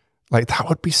 Like, that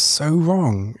would be so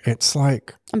wrong. It's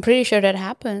like... I'm pretty sure that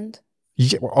happened.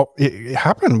 Yeah, well, it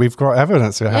happened. We've got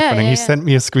evidence of it happening. He sent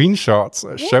me a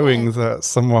screenshot showing that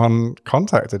someone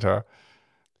contacted her.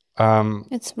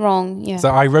 It's wrong, yeah. So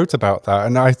I wrote about that,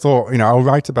 and I thought, I'll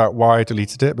write about why I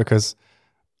deleted it, because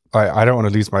I don't want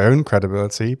to lose my own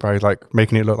credibility by like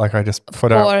making it look like I just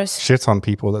put out shit on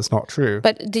people that's not true.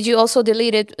 But did you also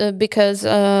delete it because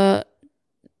of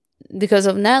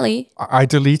Nelly? I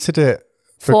deleted it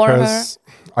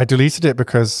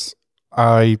because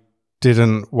I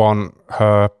didn't want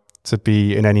her to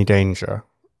be in any danger.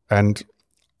 And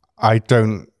I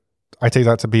take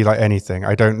that to be like anything.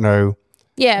 I don't know.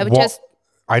 Yeah,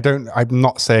 I'm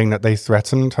not saying that they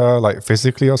threatened her like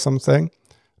physically or something,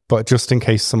 but just in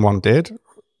case someone did,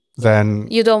 then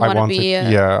you don't want to be...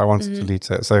 I wanted to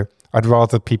delete it. So I'd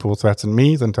rather people threaten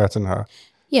me than threaten her.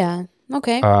 Yeah,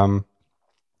 okay. And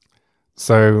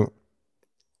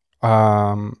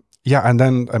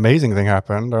then amazing thing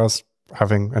happened. I was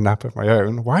having a nap of my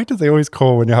own. Why do they always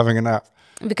call when you're having a nap?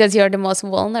 Because you're the most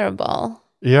vulnerable.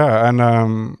 Yeah,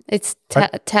 and it's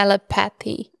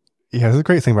telepathy. Yeah, the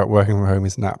great thing about working from home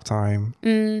is nap time.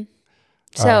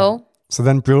 So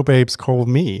then Brill Babes called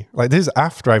me. Like, this is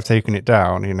after I've taken it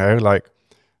down, like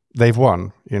they've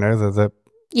won, the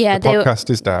podcast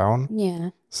is down. Yeah.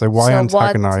 So why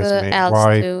antagonize what, me? Else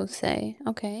why to say?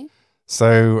 Okay.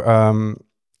 So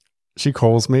she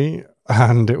calls me,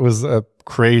 and it was a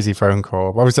crazy phone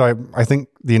call. Obviously, I think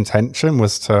the intention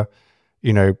was to,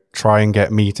 try and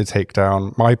get me to take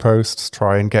down my posts,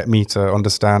 try and get me to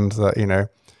understand that,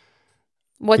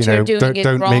 what you're doing is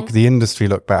don't wrong. Make the industry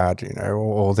look bad,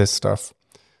 all this stuff.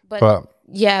 But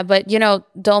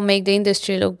don't make the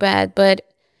industry look bad. But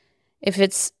if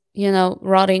it's,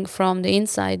 rotting from the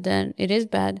inside, then it is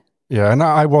bad. Yeah, and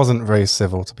I wasn't very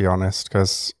civil, to be honest,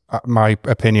 because my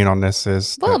opinion on this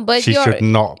is that she should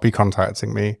not be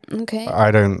contacting me. Okay.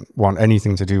 I don't want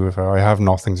anything to do with her. I have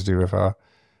nothing to do with her.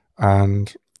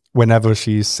 And whenever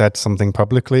she said something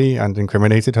publicly and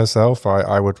incriminated herself,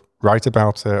 I would write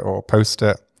about it or post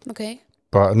it. Okay.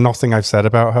 But nothing I've said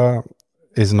about her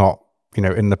is not,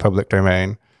 in the public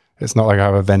domain. It's not like I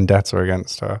have a vendetta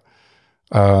against her.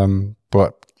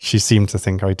 But she seemed to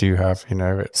think I do have,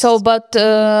 but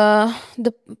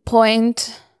the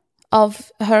point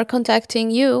of her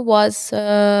contacting you was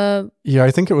I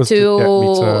think it was to get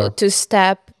me to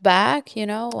step back,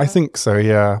 I think so,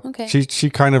 yeah. Okay. She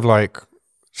kind of like,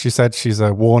 she said she's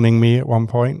warning me at one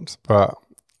point, but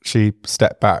she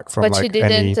stepped back from she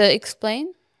didn't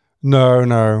explain? No,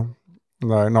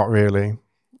 not really.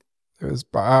 It was,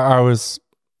 I was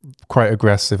quite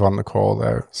aggressive on the call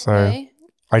though, so okay.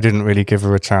 I didn't really give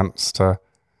her a chance to,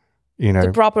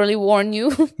 to properly warn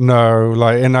you. No,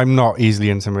 and I'm not easily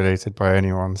intimidated by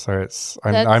anyone. So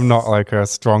I'm not like a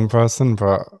strong person,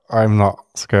 but I'm not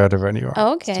scared of anyone.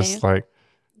 Okay. It's just like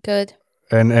good.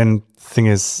 And thing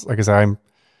is, like I say, I'm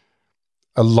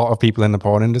a lot of people in the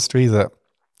porn industry that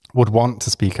would want to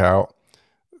speak out.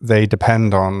 They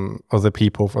depend on other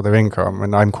people for their income,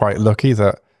 and I'm quite lucky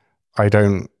that I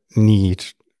don't need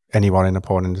anyone in the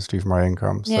porn industry for my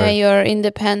income. Yeah, you're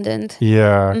independent.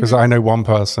 Yeah, because I know one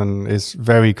person is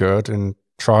very good and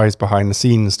tries behind the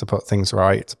scenes to put things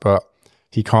right, but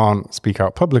he can't speak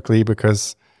out publicly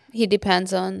because he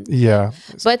depends on... Yeah.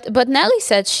 But Nelly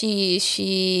said she...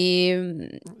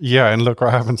 Yeah, and look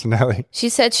what happened to Nelly. She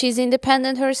said she's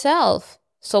independent herself.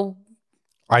 So...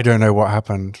 I don't know what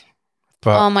happened.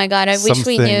 But oh my God, I wish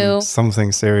we knew.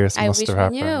 Something serious must have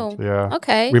happened. Knew. Yeah.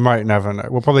 Okay. We might never know.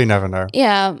 We'll probably never know.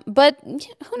 Yeah, but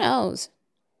who knows?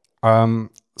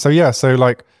 So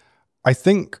like, I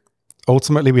think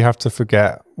ultimately we have to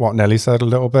forget what Nelly said a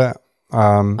little bit.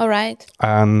 All right.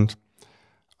 And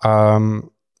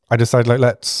I decided, like,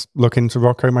 let's look into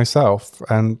Rocco myself.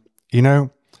 And,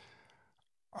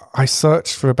 I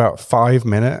searched for about 5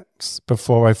 minutes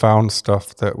before I found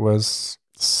stuff that was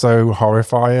so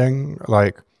horrifying.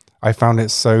 Like, I found it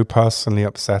so personally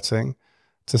upsetting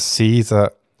to see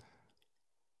that,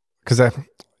 because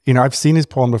I've seen his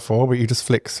porn before, but you just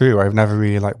flick through. I've never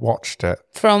really like watched it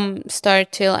from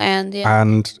start till end. Yeah.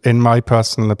 And in my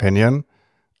personal opinion,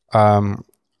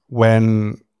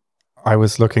 when I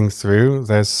was looking through,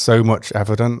 there's so much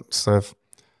evidence of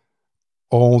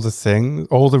all the things,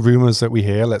 all the rumors that we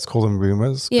hear, let's call them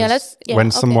rumors. Yeah,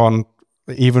 when someone,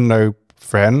 even though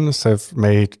friends have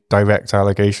made direct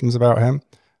allegations about him,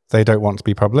 they don't want to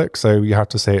be public, so you have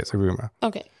to say it's a rumor.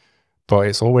 Okay. But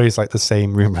it's always like the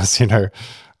same rumors, you know,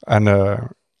 and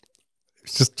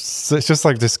it's just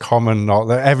like this common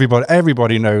knowledge.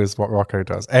 Everybody knows what Rocco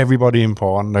does. Everybody in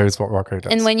porn knows what Rocco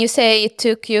does. And when you say it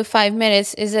took you 5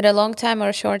 minutes, is it a long time or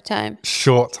a short time?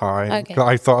 Short time. Okay.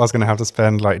 I thought I was going to have to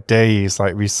spend like days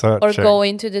like researching. Or go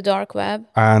into the dark web.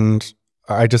 And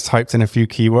I just typed in a few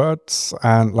keywords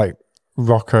and like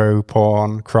Rocco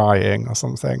porn crying or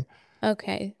something.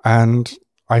 Okay. And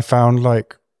I found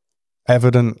like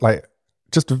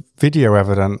just video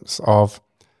evidence of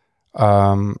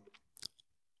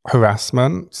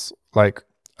harassment, like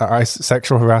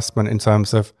sexual harassment in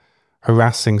terms of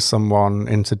harassing someone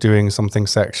into doing something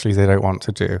sexually they don't want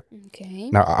to do. Okay.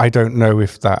 Now, I don't know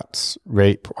if that's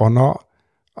rape or not.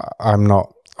 I'm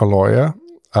not a lawyer.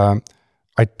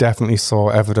 I definitely saw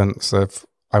evidence of,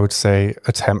 I would say,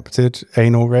 attempted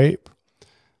anal rape,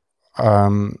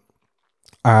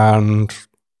 and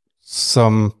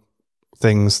some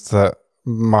things that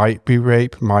might be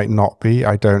rape, might not be.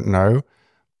 I don't know,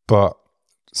 but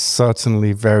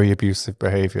certainly very abusive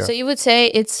behavior. So you would say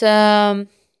it's like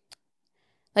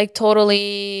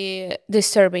totally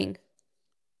disturbing.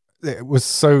 It was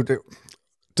so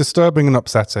disturbing and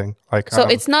upsetting. Like, so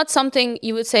it's not something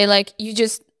you would say like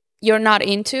you're not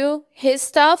into his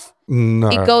stuff. No,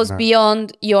 it goes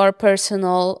beyond your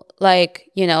personal, like,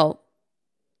 you know,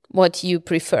 what you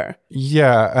prefer.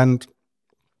 Yeah, and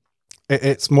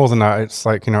it's more than that. It's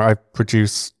like, you know,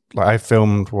 I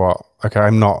filmed okay,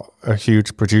 I'm not a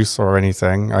huge producer or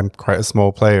anything. I'm quite a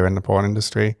small player in the porn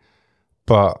industry.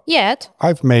 But yet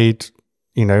I've made,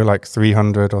 you know, like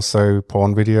 300 or so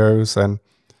porn videos, and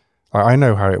I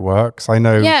know how it works. I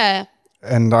know. Yeah.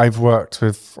 And I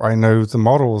know the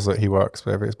models that he works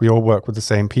with. We all work with the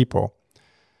same people.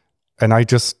 And I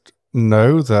just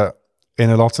know that in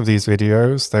a lot of these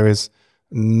videos, there is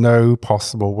no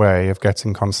possible way of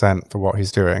getting consent for what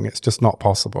he's doing. It's just not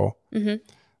possible.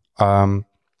 Mm-hmm.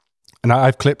 And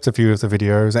I've clipped a few of the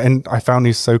videos, and I found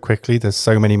these so quickly. There's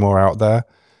so many more out there.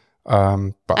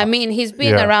 But I mean, he's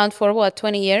been around for what,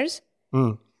 20 years?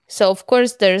 Mm. So of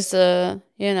course there's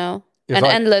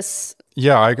endless.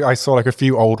 Yeah, I saw like a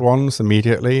few old ones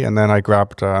immediately, and then I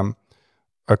grabbed a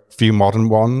few modern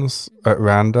ones at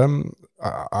random.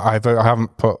 I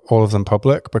haven't put all of them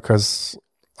public because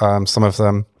some of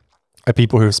them are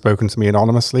people who have spoken to me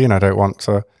anonymously, and I don't want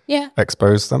to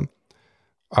expose them.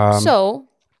 So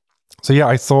yeah,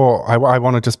 I thought I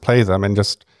want to just play them and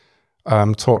just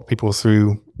talk people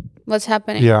through what's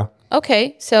happening. Yeah.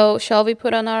 Okay, so shall we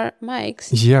put on our mics?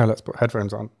 Yeah, let's put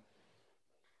headphones on.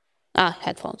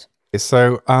 Headphones.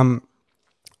 So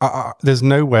there's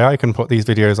no way I can put these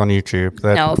videos on YouTube.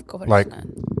 No, of course not.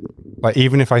 Like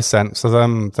even if I censor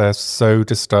them, they're so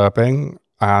disturbing,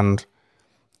 and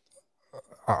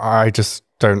I just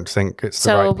don't think it's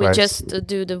the right place. So we just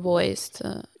do the voice.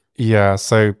 Yeah.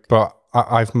 So, but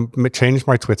I've changed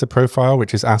my Twitter profile,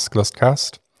 which is Ask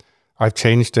Lustcast. I've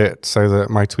changed it so that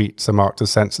my tweets are marked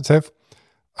as sensitive.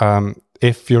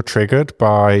 If you're triggered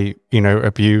by, you know,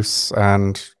 abuse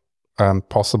and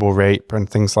possible rape and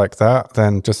things like that,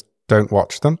 then just don't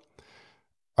watch them.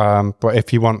 But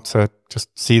if you want to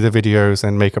just see the videos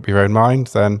and make up your own mind,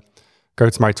 then go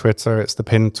to my Twitter. It's the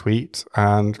pinned tweet,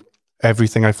 and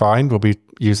everything I find will be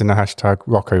using the hashtag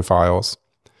RoccoFiles.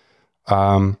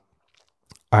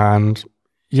 And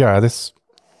yeah, let's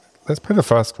play the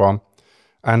first one.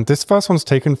 And this first one's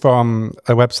taken from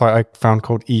a website I found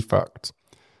called eFucked.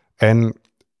 And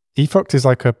eFucked is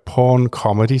like a porn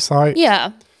comedy site.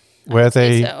 Yeah. Where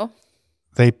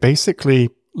they basically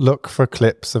look for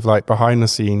clips of like behind the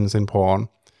scenes in porn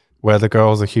where the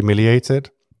girls are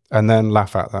humiliated and then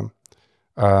laugh at them.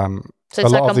 So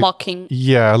it's like a mocking.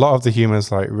 Yeah, a lot of the humor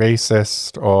is like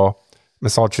racist or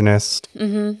misogynist.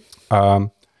 Mm-hmm.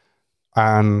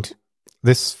 And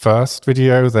this first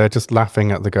video, they're just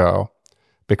laughing at the girl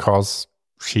because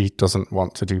she doesn't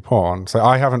want to do porn. So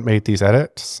I haven't made these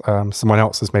edits. Someone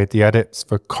else has made the edits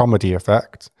for comedy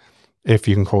effect, if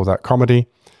you can call that comedy.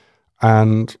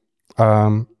 And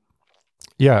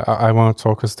yeah, I want to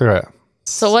talk us through it.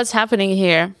 So what's happening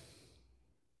here?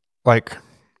 Like,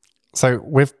 so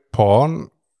with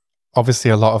porn,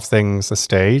 obviously a lot of things are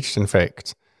staged and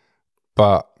faked,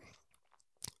 but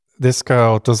this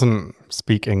girl doesn't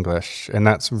speak English, and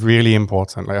that's really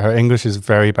important. Like, her English is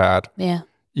very bad. Yeah.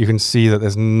 You can see that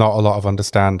there's not a lot of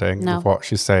understanding of what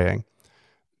she's saying.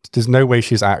 There's no way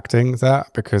she's acting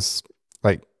that, because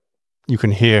like you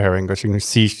can hear her English, you can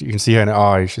see her in her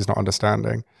eyes, she's not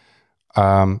understanding.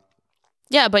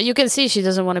 Yeah, but you can see she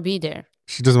doesn't want to be there.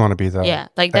 She doesn't want to be there. Yeah,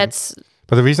 like that's...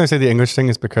 But the reason I say the English thing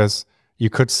is because you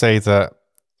could say that,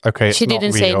 okay, it's She not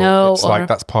didn't real. say no, It's or... like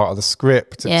that's part of the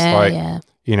script. It's like,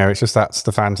 you know, it's just that's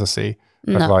the fantasy.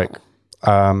 But like,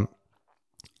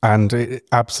 and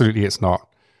absolutely it's not.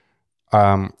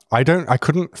 I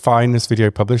couldn't find this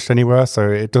video published anywhere, so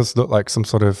it does look like some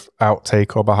sort of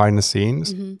outtake or behind the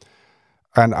scenes.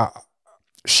 And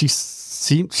she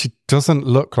doesn't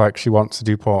look like she wants to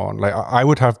do porn. Like I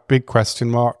would have big question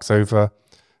marks over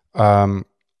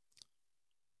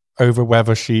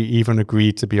whether she even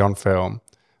agreed to be on film.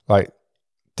 Like,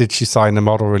 did she sign the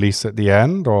model release at the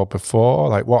end or before?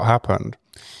 Like, what happened?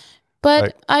 But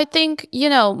like, I think, you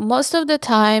know, most of the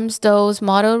times those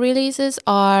model releases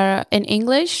are in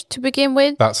English to begin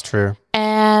with. That's true.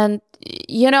 And,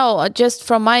 you know, just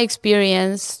from my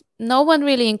experience, no one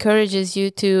really encourages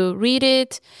you to read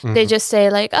it. They just say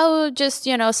like, oh, just,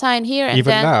 you know, sign here. And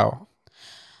even then, now?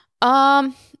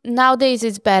 Nowadays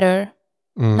it's better.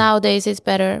 Nowadays it's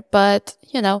better. But,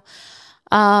 you know,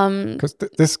 because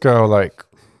this girl, like,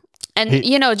 and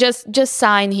you know, just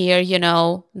sign here, you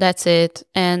know, that's it.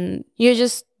 And you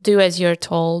just do as you're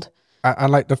told.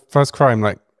 And like the first crime,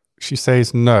 like she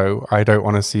says, no, I don't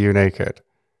want to see you naked.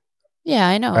 Yeah,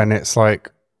 I know. And it's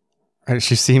like, and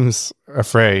she seems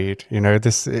afraid, you know,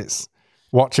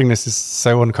 watching this is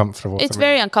so uncomfortable. It's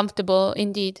very uncomfortable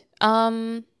indeed.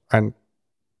 And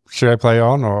should I play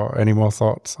on, or any more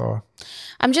thoughts? Or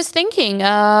I'm just thinking,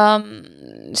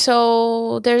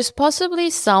 so there's possibly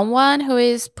someone who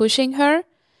is pushing her.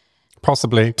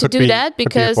 Possibly. To do that,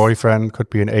 because... Could be a boyfriend, could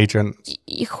be an agent.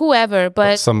 Whoever,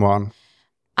 but... someone.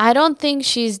 I don't think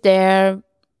she's there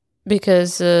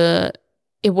because it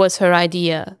was her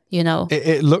idea, you know.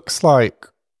 It looks like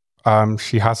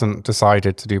she hasn't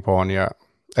decided to do porn yet.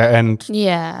 And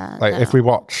yeah, like if we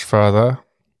watch further,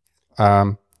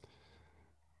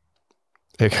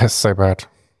 it gets so bad.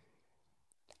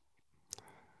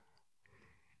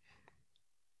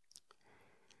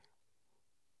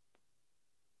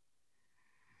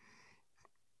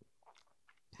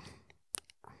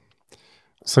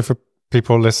 So for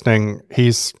people listening,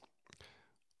 he's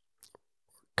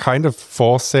kind of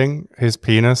forcing his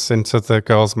penis into the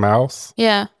girl's mouth.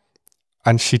 Yeah.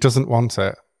 And she doesn't want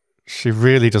it. She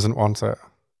really doesn't want it.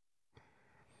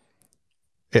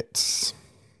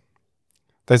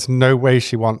 There's no way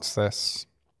she wants this.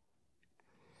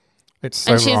 It's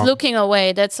so And she's wrong. looking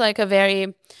away. That's like a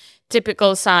very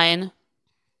typical sign.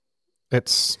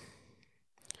 And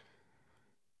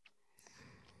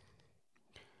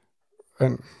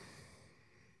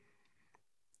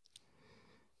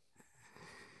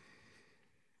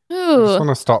I just want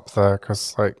to stop there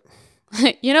because, like,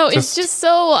 you know, it's just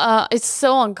so it's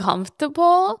so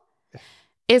uncomfortable.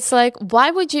 It's like,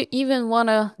 why would you even want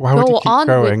to go on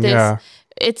with this? Yeah.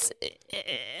 It's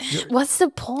what's the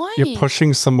point? You're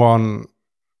pushing someone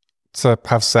to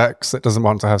have sex that doesn't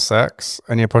want to have sex,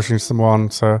 and you're pushing someone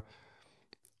to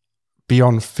be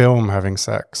on film having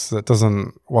sex that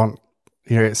doesn't want.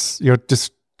 You know,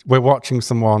 we're watching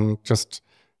someone just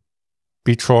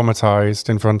be traumatized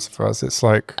in front of us. It's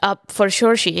like, for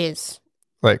sure she is.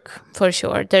 Like, for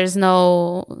sure, there's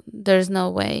no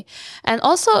way. And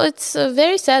also, it's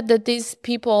very sad that these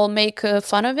people make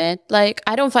fun of it. Like,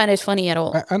 I don't find it funny at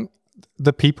all. And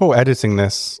the people editing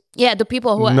this, yeah, the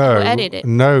people who edit it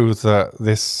know that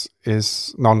this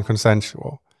is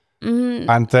non-consensual.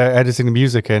 And they're editing the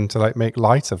music in to like make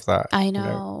light of that. I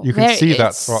know. You can see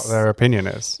that's what their opinion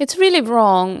is. It's really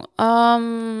wrong.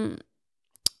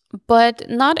 But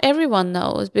not everyone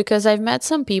knows, because I've met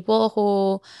some people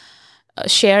who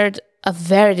shared a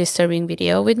very disturbing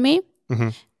video with me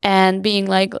and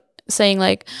saying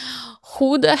like,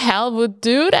 who the hell would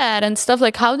do that and stuff,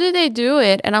 like, how did they do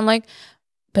it? And I'm like,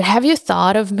 but have you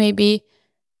thought of maybe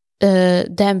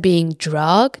them being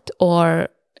drugged or,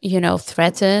 you know,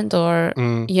 threatened or,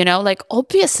 you know, like,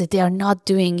 obviously they are not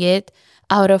doing it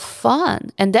out of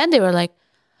fun. And then they were like,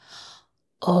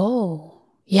 oh,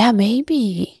 yeah,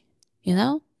 maybe, you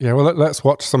know? Yeah, well, let's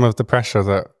watch some of the pressure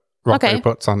that Rocco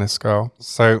puts on this girl.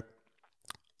 So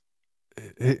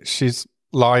she's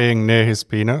lying near his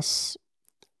penis,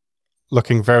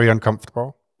 looking very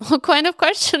uncomfortable. What kind of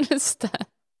question is that?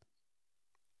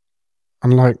 I'm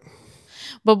like...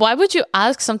 But why would you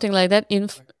ask something like that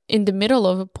in the middle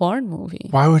of a porn movie?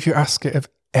 Why would you ask it of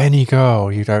any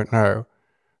girl you don't know?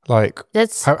 Like,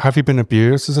 have you been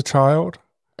abused as a child?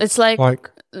 It's like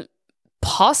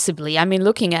possibly. I mean,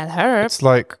 looking at her, it's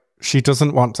like she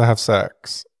doesn't want to have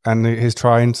sex, and he's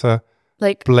trying to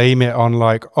like blame it on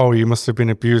like, oh, you must have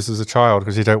been abused as a child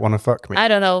because you don't want to fuck me. I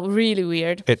don't know, really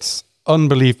weird. It's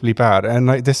unbelievably bad. And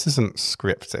like, this isn't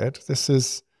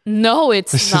scripted. No,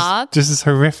 it's not. This is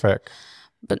horrific.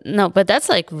 But that's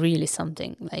like really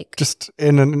something. Like, just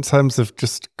in terms of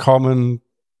just common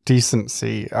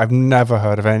decency, I've never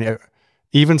heard of any,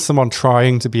 even someone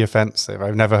trying to be offensive.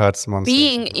 I've never heard someone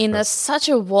being in such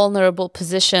a vulnerable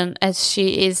position as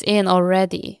she is in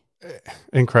already.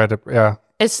 Incredible, yeah.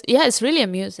 It's really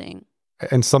amusing.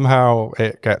 And somehow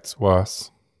it gets worse.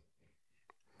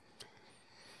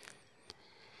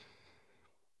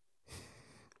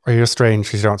 Are you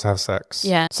strange? You don't want to have sex.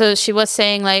 Yeah. So she was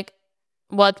saying like,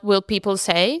 what will people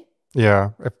say? Yeah.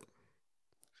 If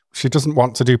she doesn't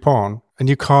want to do porn, and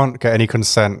you can't get any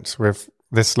consent with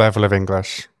this level of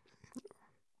English.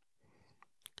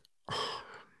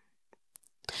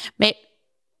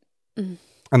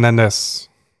 And then this.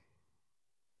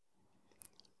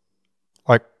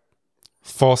 Like,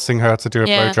 forcing her to do a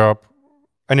blowjob.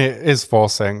 And it is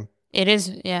forcing. It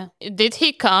is, yeah. Did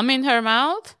he come in her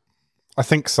mouth? I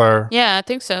think so. Yeah, I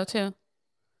think so too.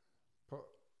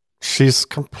 She's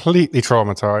completely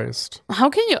traumatized. How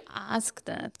can you ask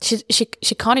that?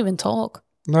 She can't even talk.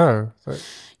 No.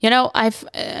 You know, I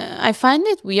find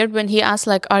it weird when he asks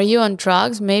like, "Are you on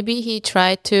drugs?" Maybe he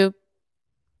tried to,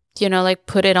 you know, like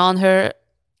put it on her,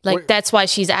 like that's why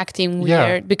she's acting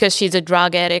weird because she's a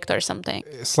drug addict or something.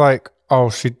 It's like,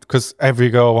 because every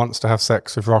girl wants to have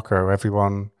sex with Rocco.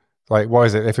 Everyone, like, what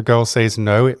is it? If a girl says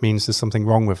no, it means there's something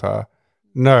wrong with her.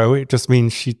 No, it just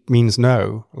means she means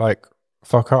no. Like,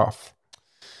 fuck off.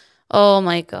 Oh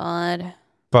my God.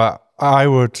 But I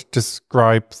would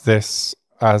describe this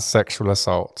as sexual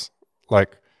assault.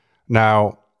 Like,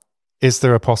 now, is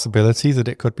there a possibility that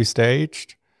it could be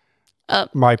staged?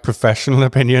 My professional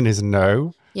opinion is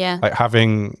no. Yeah. Like,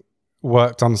 having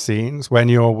worked on scenes, when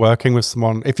you're working with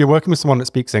someone, if you're working with someone that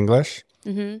speaks English,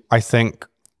 I think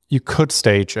you could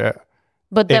stage it.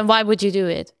 But then why would you do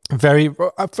it?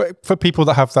 For people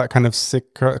that have that kind of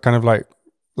sick, kind of like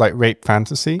rape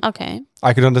fantasy. Okay.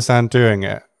 I could understand doing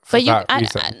it for that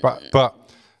reason. But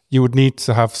you would need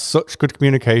to have such good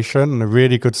communication and a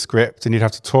really good script, and you'd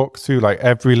have to talk through like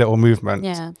every little movement.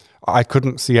 Yeah. I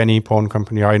couldn't see any porn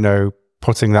company I know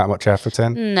putting that much effort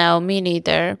in. No, me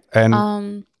neither.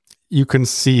 And you can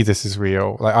see this is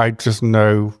real. Like, I just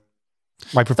know,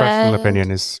 my professional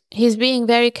opinion is he's being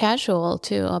very casual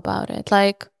too about it.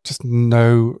 Like, just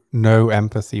no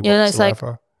empathy whatsoever. It's like,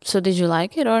 so did you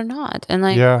like it or not? And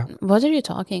like, what are you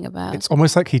talking about? It's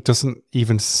almost like he doesn't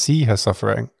even see her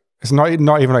suffering. It's not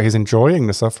even like he's enjoying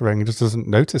the suffering. He just doesn't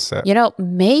notice it. You know,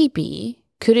 maybe,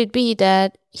 could it be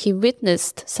that he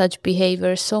witnessed such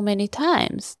behavior so many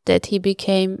times that he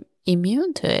became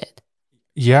immune to it?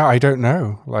 Yeah, I don't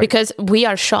know. Like, because we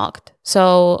are shocked.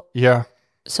 So, yeah.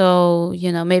 So,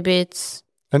 you know, maybe it's...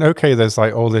 And okay, there's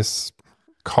like all this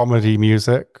comedy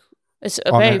music. It's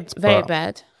very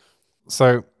bad.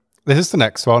 So this is the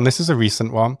next one. This is a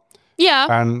recent one. Yeah.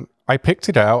 And I picked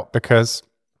it out because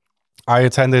I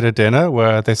attended a dinner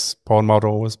where this porn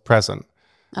model was present.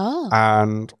 Oh.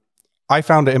 And I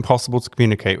found it impossible to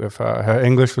communicate with her. Her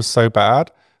English was so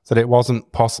bad that it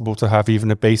wasn't possible to have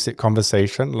even a basic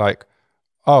conversation like,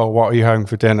 oh, what are you having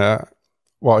for dinner?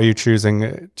 What are you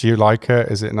choosing? Do you like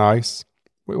it? Is it nice?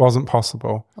 It wasn't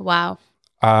possible. Wow.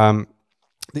 The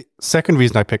second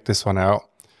reason I picked this one out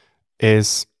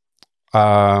is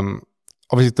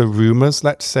obviously the rumors,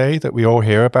 let's say, that we all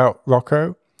hear about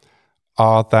Rocco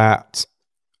are that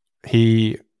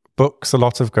he books a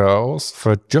lot of girls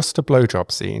for just a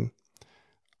blowjob scene,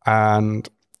 and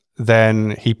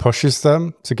then he pushes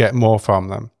them to get more from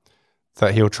them.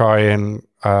 That he'll try and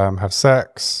have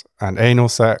sex and anal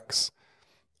sex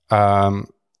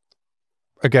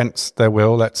against their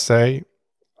will, let's say,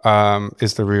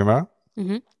 is the rumor.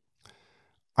 Mm-hmm.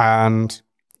 And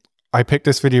I picked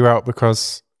this video out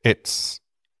because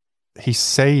he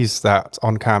says that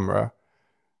on camera,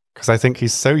 because I think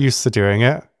he's so used to doing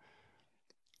it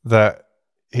that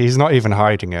he's not even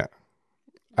hiding it.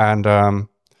 And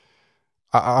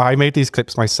I made these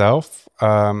clips myself.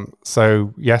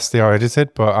 So yes, they are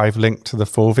edited, but I've linked to the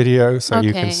full video so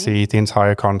you can see the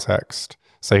entire context.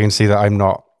 So you can see that I'm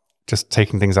not just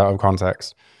taking things out of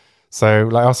context. So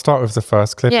like, I'll start with the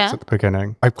first clip. It's at the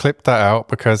beginning. I clipped that out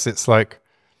because it's like,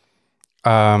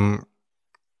 it's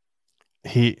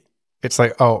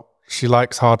like, oh, she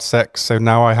likes hard sex, so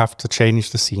now I have to change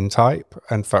the scene type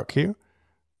and fuck you.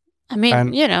 I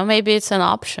mean, you know, maybe it's an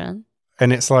option.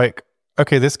 And it's like,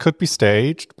 okay, this could be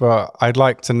staged, but I'd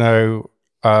like to know,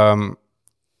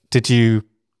 did you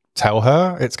tell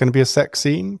her it's going to be a sex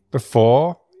scene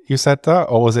before you said that?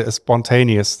 Or was it a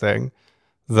spontaneous thing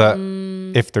that,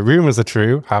 if the rumors are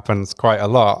true, happens quite a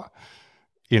lot,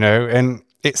 you know? And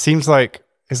it seems like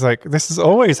it's like this is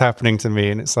always happening to me,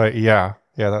 and it's like yeah,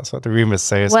 that's what the rumors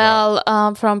say as well.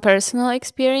 Well, from personal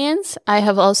experience, I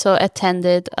have also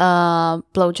attended a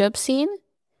blowjob scene,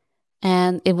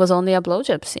 and it was only a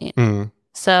blowjob scene.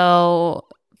 So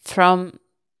from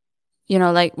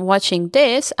like watching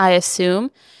this, I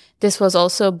assume this was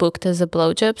also booked as a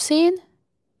blowjob scene,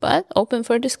 but open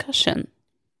for discussion.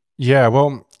 Yeah,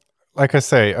 well, like I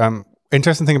say,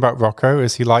 interesting thing about Rocco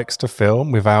is he likes to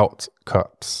film without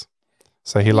cuts.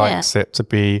 So he likes it to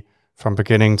be from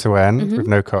beginning to end with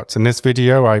no cuts. In this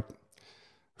video,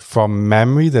 from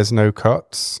memory, there's no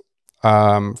cuts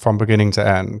from beginning to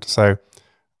end. So,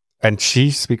 and she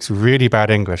speaks really bad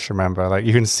English, remember? Like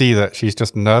you can see that she's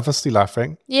just nervously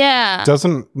laughing. Yeah.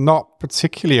 Not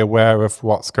particularly aware of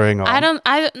what's going on.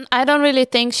 I don't really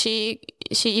think she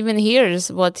even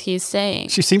hears what he's saying.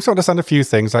 She seems to understand a few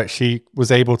things. Like she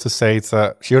was able to say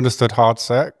that she understood hard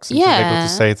sex. And she was able to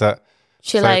say that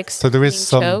she likes so there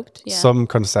is choked. some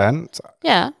consent.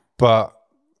 Yeah. But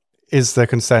is there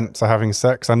consent to having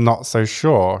sex? I'm not so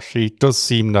sure. She does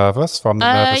seem nervous from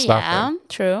the nervous laughing. Yeah,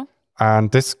 true.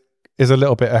 And this is a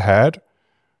little bit ahead.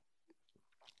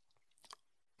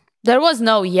 There was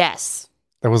no yes.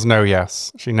 There was no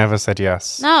yes. She never said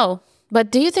yes. No. But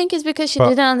do you think it's because she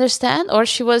didn't understand or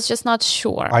she was just not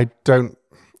sure?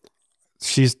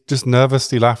 She's just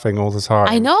nervously laughing all the time.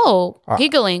 I know.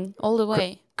 Giggling all the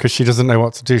way. Because she doesn't know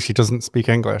what to do. She doesn't speak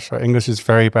English. Her English is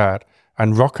very bad.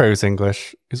 And Rocco's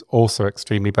English is also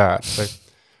extremely bad. So,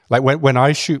 like when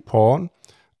I shoot porn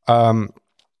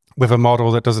with a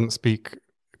model that doesn't speak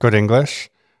good English,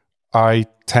 I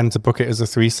tend to book it as a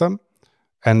threesome.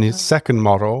 And the second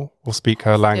model will speak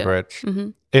her language.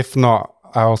 If not,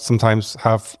 I'll sometimes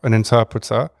have an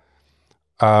interpreter.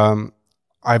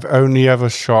 I've only ever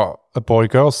shot a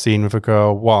boy-girl scene with a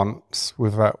girl once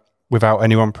without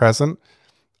anyone present.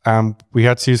 We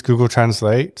had to use Google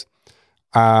Translate.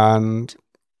 And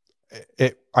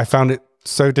I found it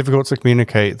so difficult to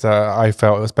communicate that I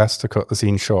felt it was best to cut the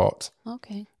scene short.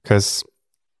 Okay. Because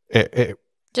it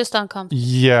just uncomfortable.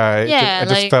 Yeah. I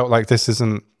just felt like this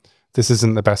isn't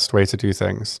the best way to do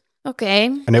things. Okay.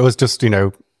 And it was just,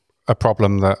 a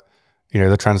problem that,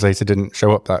 the translator didn't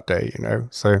show up that day,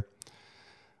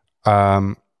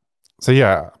 So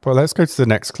yeah, but let's go to the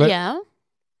next clip. Yeah.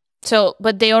 So,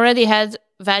 but they already had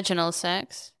vaginal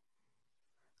sex.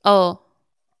 Oh.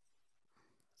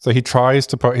 So he tries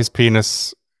to put his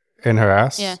penis in her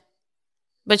ass. Yeah.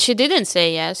 But she didn't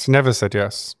say yes. She never said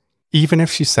yes. Even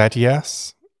if she said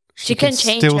yes, she can could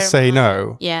change still her say mind.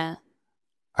 no. Yeah.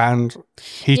 And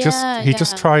he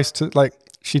just tries to, like,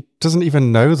 she doesn't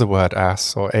even know the word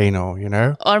ass or anal,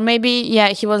 Or maybe,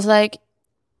 he was like,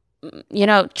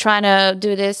 trying to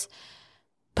do this.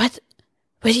 But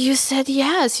you said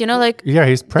yes, like. Yeah,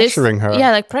 he's pressuring her.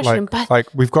 Yeah, like pressuring. Like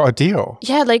we've got a deal.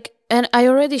 Yeah, like, and I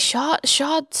already shot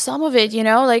some of it,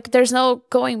 like there's no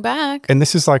going back. And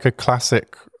this is like a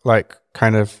classic, like,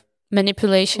 kind of.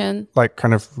 Manipulation. Like,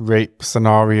 kind of rape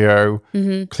scenario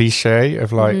cliche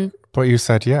of like, but you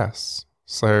said yes.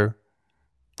 So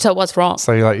what's wrong?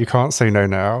 So like, you can't say no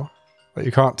now. Like,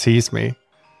 you can't tease me.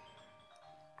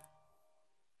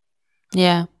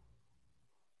 Yeah.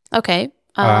 Okay.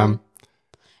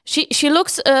 She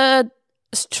looks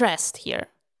stressed here.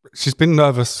 She's been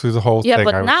nervous through the whole thing. Yeah,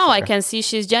 but now I can see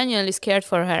she's genuinely scared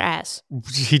for her ass.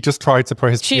 He just tried to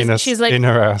put his penis like, in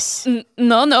her ass.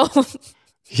 No.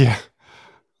 Yeah.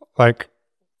 Like,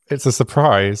 it's a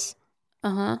surprise.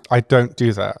 I don't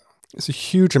do that. It's a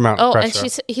huge amount of pressure.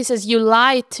 And he says, you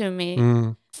lied to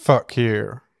me. Fuck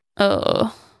you.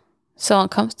 Oh, so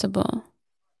uncomfortable.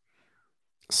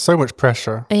 So much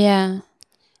pressure. Yeah.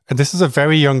 And this is a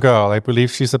very young girl. I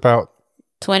believe she's about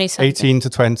 20-something. 18 to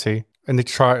 20. And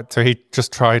he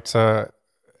just tried to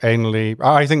anally,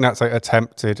 I think that's like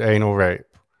attempted anal rape.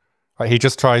 Like, he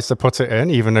just tries to put it in,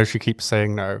 even though she keeps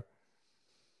saying no.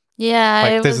 Yeah.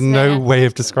 Like, there's no way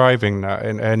of describing that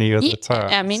in any other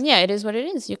terms. I mean, it is what it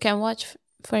is. You can watch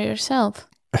for yourself.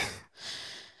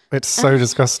 It's so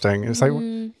disgusting. It's like,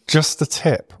 just the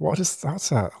tip. That's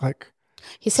that? Like,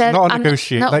 he said, not a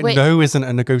negotiation. No isn't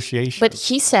a negotiation. But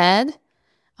he said,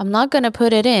 I'm not going to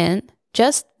put it in,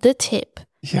 just the tip.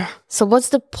 Yeah. So what's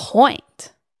the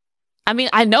point? I mean,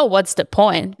 I know what's the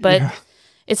point, but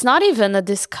it's not even a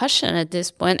discussion at this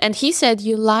point. And he said,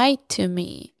 you lied to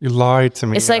me. You lied to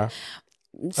me. It's like,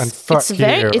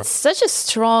 it's such a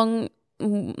strong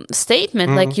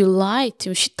statement. Like, you lied to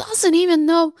me. She doesn't even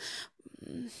know,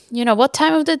 what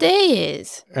time of the day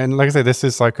is. And like I say, this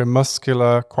is like a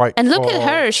muscular, quite. And look at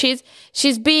her.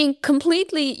 She's being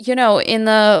completely, in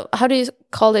a, how do you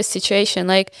call this situation?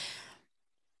 Like,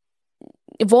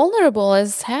 vulnerable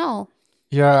as hell.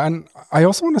 Yeah, and I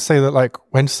also want to say that, like,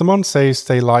 when someone says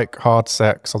they like hard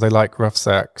sex or they like rough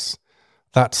sex,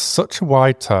 that's such a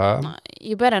wide term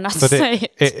You better not that say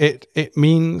it. it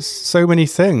means so many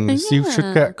things. You should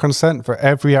Yeah. get consent for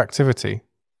every activity.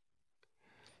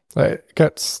 Like,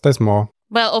 there's more.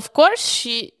 Well, of course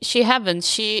she haven't.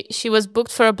 She was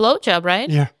booked for a blowjob, right?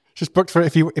 Yeah, she's booked for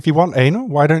if you want anal,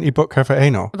 why don't you book her for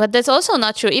anal? But that's also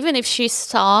not true. Even if she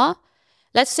saw,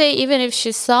 let's say, even if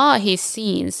she saw his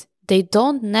scenes, they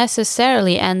don't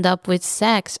necessarily end up with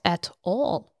sex at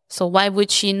all. So why would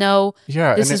she know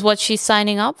this is what she's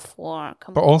signing up for?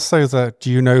 But also do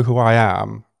you know who I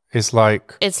am is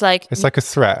like... It's like a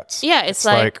threat. Yeah, it's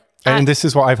like... And this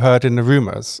is what I've heard in the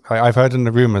rumors. I've heard in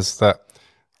the rumors that...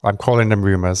 I'm calling them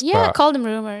rumors. Yeah, but, call them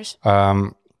rumors.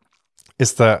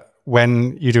 Is that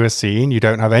when you do a scene, you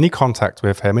don't have any contact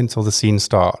with him until the scene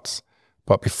starts.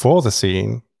 But before the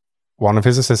scene, one of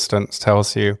his assistants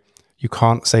tells you, you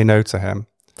can't say no to him.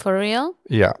 For real?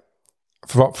 Yeah.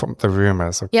 From the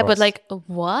rumors, of course. But like,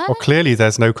 what? Well, clearly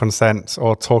there's no consent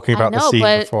or talking about the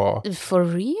scene before. For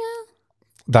real?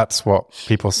 That's what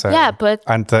people say. Yeah, but...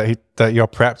 And that you're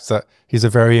prepped that he's a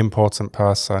very important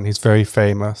person. He's very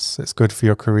famous. It's good for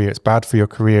your career. It's bad for your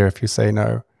career if you say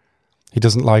no. He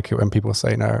doesn't like it when people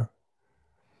say no.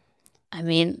 I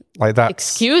mean, like that.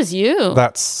 Excuse you.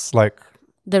 That's like...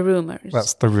 The rumors.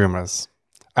 That's the rumors.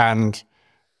 And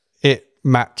it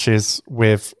matches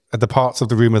with... The parts of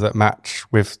the rumor that match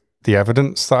with the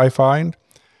evidence that I find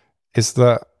is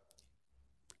that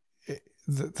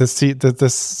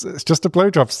it's just a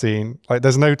blowjob scene. Like,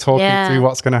 there's no talking through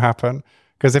what's going to happen.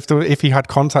 Because if he had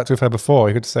contact with her before,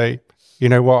 he could say, you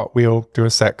know what, we'll do a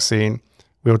sex scene,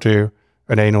 we'll do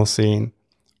an anal scene,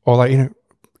 or like, you know,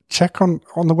 check on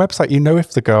the website. You know,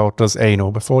 if the girl does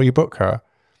anal before you book her.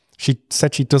 She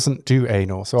said she doesn't do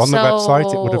anal, so on the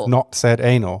website it would have not said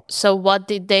anal. So what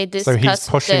did they discuss? So he's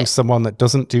pushing someone that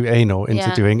doesn't do anal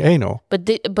into doing anal. But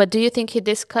do you think he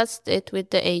discussed it with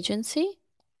the agency?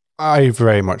 I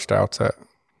very much doubt it,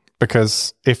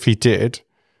 because if he did,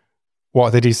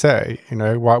 what did he say? You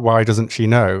know, why doesn't she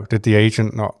know? Did the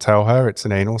agent not tell her it's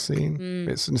an anal scene?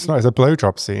 It's not. It's a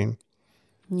blowjob scene.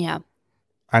 Yeah.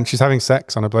 And she's having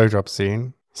sex on a blowjob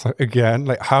scene. So again,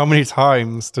 like, how many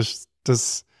times does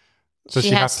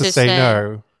she have to say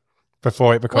no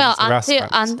before it becomes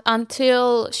harassment?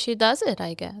 Until she does it,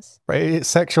 I guess. But it's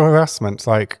sexual harassment.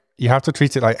 Like, you have to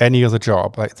treat it like any other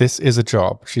job. Like, this is a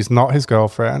job. She's not his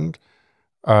girlfriend.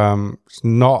 She's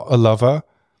not a lover.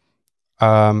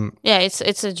 Yeah, it's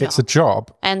a job. It's a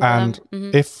job. And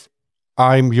if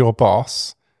I'm your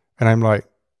boss and I'm like,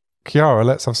 Kiara,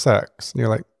 let's have sex. And you're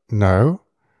like, no.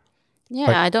 Yeah,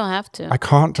 like, I don't have to. I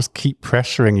can't just keep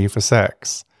pressuring you for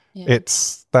sex. Yeah.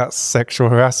 That's sexual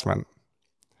harassment.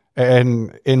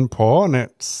 And in porn,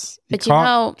 it's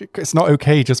not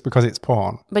okay just because it's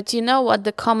porn. But you know what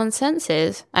the common sense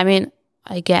is? I mean,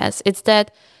 I guess it's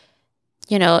that,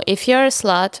 you know, if you're a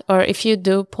slut or if you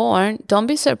do porn, don't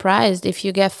be surprised if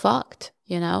you get fucked.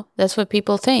 You know, that's what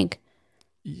people think.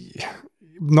 Yeah.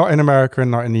 Not in America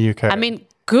and not in the UK. I mean,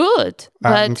 good,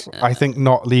 and but I think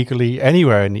not legally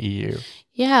anywhere in the EU.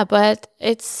 Yeah, but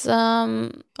it's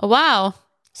wow.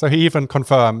 So he even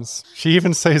confirms. She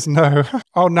even says no.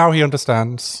 Oh, now he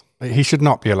understands. He should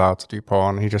not be allowed to do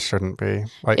porn. He just shouldn't be.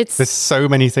 Like, there's so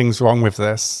many things wrong with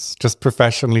this, just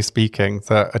professionally speaking,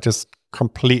 that are just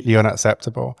completely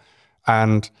unacceptable.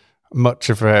 And much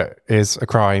of it is a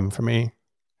crime for me.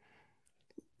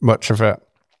 Much of it.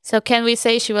 So can we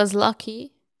say she was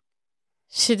lucky?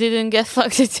 She didn't get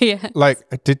fucked at the end.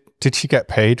 Like, did she get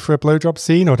paid for a blowjob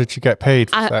scene, or did she get paid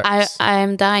for sex? I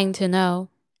am dying to know.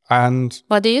 And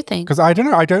what do you think? Because I don't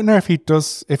know. I don't know if he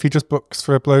just books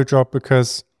for a blowjob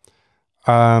because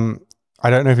I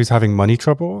don't know if he's having money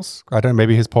troubles. I don't know.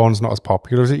 Maybe his porn's not as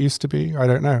popular as it used to be. I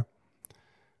don't know.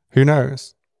 Who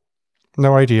knows?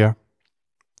 No idea.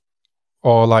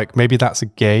 Or like, maybe that's a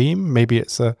game. Maybe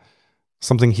it's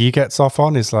something he gets off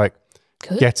on is like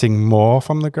getting more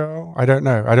from the girl. I don't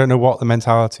know. I don't know what the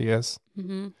mentality is.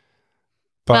 Mm-hmm.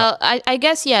 But, well, I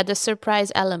guess, yeah, the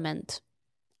surprise element.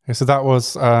 So that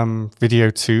was video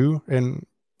 2 in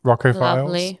Rocco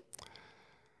Files.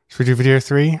 Should we do video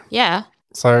 3? Yeah.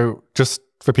 So just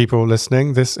for people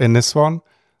listening, in this one,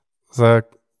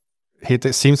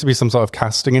 it seems to be some sort of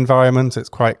casting environment. It's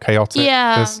quite chaotic.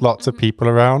 Yeah. There's lots of people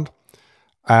around.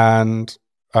 And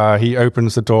he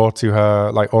opens the door to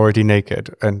her, like, already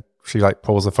naked, and she like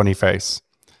pulls a funny face.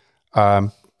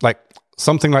 Like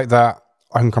something like that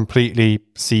I can completely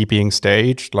see being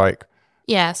staged. Like,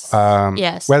 yes.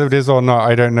 Yes. Whether it is or not,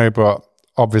 I don't know, but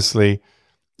obviously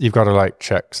you've got to like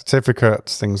check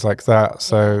certificates, things like that.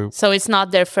 So it's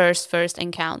not their first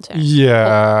encounter.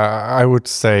 Yeah, I would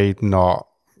say not.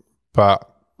 But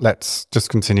let's just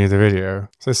continue the video.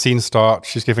 So scene starts,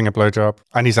 she's giving a blowjob,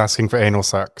 and he's asking for anal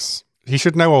sex. He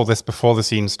should know all this before the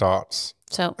scene starts.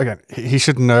 So again, he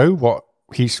should know what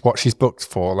she's booked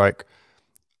for. Like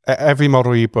every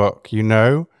model you book, you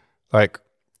know, like,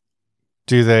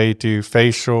 do they do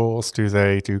facials? Do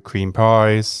they do cream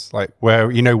pies? Like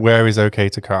where is okay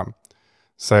to come?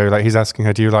 So like he's asking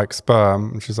her, do you like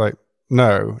sperm? And she's like,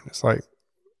 no. It's like,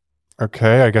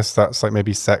 okay, I guess that's like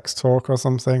maybe sex talk or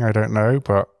something. I don't know,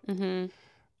 but and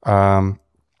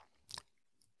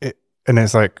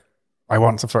it's like, I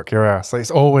want to fuck your ass. Like,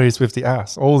 it's always with the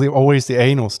ass, always the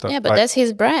anal stuff. Yeah, but like, that's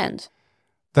his brand.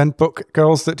 Then book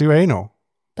girls that do anal.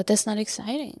 But that's not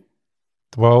exciting.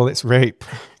 Well, it's rape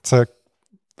to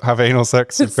have anal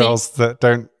sex with girls that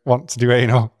don't want to do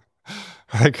anal.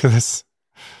 Like this.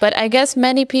 But I guess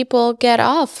many people get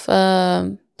off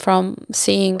from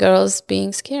seeing girls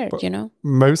being scared, but you know?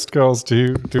 Most girls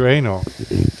do anal.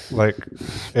 Like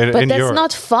but in that's Europe.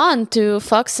 not fun to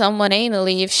fuck someone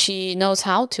anally if she knows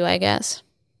how to, I guess.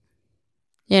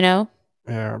 You know?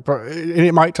 Yeah, but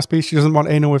it might just be she doesn't want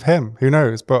anal with him. Who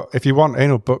knows? But if you want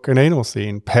anal, book an anal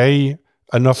scene. Pay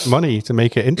enough money to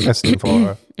make it interesting for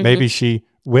her. Maybe she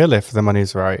will if the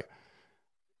money's right.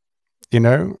 You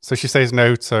know? So she says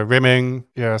no to rimming.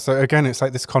 Yeah, so again, it's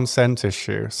like this consent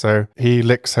issue. So he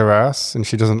licks her ass and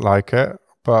she doesn't like it.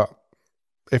 But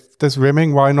if there's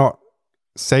rimming, why not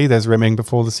say there's rimming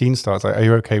before the scene starts? Like, are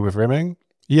you okay with rimming?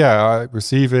 Yeah,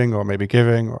 receiving or maybe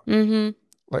giving. Or,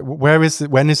 like,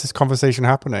 when is this conversation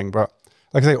happening? But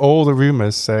like I say, all the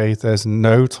rumors say there's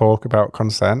no talk about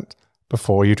consent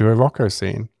before you do a Rocco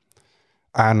scene.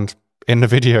 And in the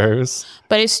videos.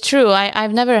 But it's true.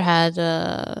 I've never had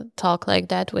a talk like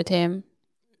that with him.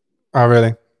 Oh,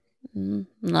 really?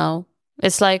 No.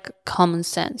 It's like common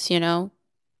sense, you know?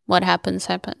 What happens,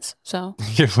 happens. So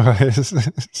yeah, well,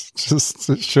 it's just,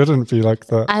 it shouldn't be like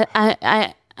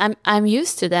that. I'm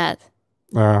used to that.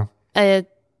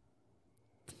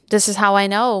 This is how I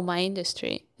know my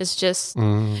industry. It's just,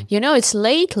 you know, it's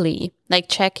lately, like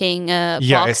checking yeah,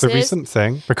 boxes. It's a recent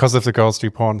thing because of the girls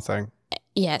do porn thing.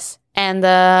 Yes. And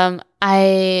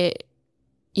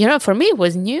you know, for me, it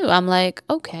was new. I'm like,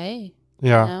 okay.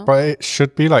 Yeah, you know? but it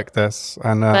should be like this.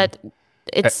 And but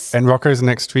it's... And Rocco's an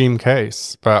extreme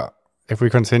case. But if we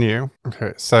continue.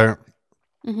 Okay, so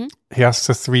he asks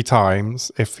her 3 times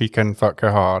if he can fuck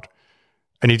her hard.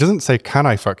 And he doesn't say, can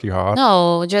I fuck you hard?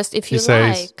 No, just if you like.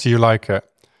 He says, do you like it?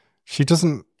 She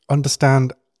doesn't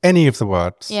understand any of the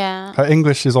words. Yeah. Her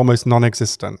English is almost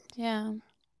non-existent. Yeah.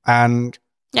 And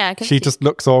she just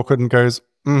looks awkward and goes,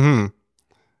 Like,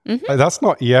 that's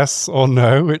not yes or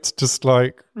no. It's just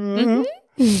like, And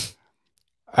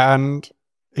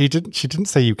she didn't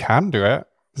say you can do it.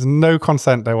 There's no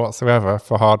consent there whatsoever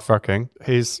for hard fucking.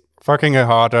 He's fucking her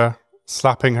harder,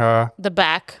 slapping her. The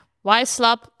back. Why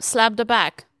slap the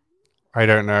back? I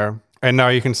don't know. And now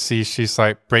you can see she's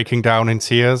like breaking down in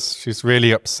tears. She's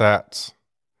really upset.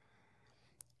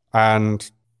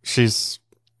 And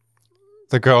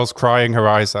the girl's crying her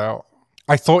eyes out.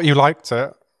 I thought you liked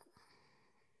it.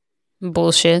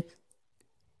 Bullshit.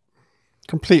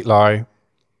 Complete lie.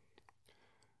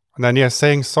 And then,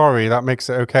 saying sorry, that makes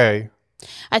it okay.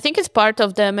 I think it's part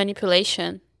of the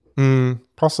manipulation.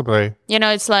 Possibly. You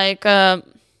know, it's like...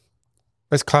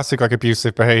 it's classic, like,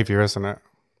 abusive behavior, isn't it?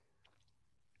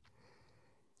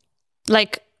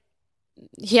 Like,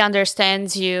 he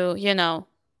understands you, you know,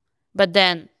 but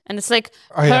then... And it's like,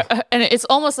 and it's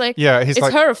almost like it's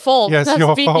like, her fault. Yes, that's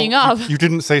your speaking fault. up. You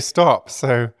didn't say stop,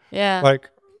 so like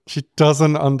she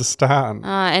doesn't understand.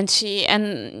 Girls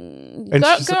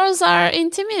are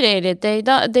intimidated. They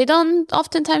don't.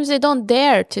 Oftentimes, they don't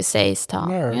dare to say stop.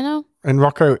 No. You know. And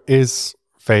Rocco is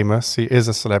famous. He is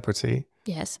a celebrity.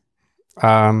 Yes.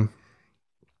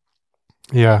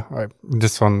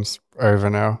 This one's over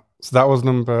now. So that was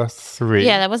number 3.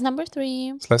 Yeah, that was number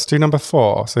 3. So let's do number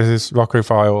 4. So this is Rocco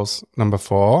Files number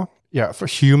 4. Yeah, for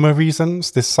humor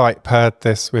reasons, this site paired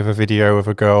this with a video of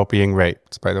a girl being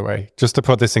raped, by the way, just to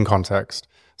put this in context.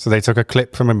 So they took a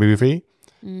clip from a movie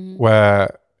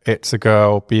where it's a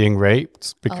girl being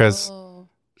raped because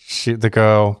the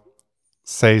girl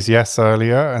says yes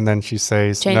earlier and then she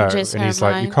says no. And he's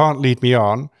like, you can't lead me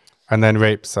on, and then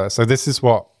rapes her. So this is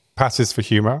what passes for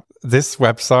humor. This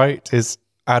website is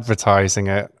advertising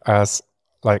it as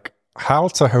like how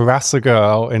to harass a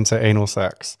girl into anal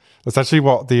sex. That's actually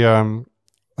what the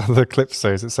clip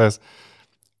says. It says,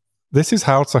 this is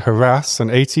how to harass an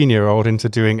 18-year-old into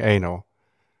doing anal.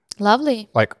 Lovely.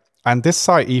 Like, And this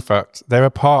site, eFucked, they're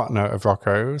a partner of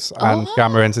Rocco's and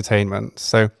Gamma Entertainment.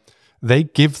 So they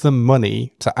give them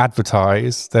money to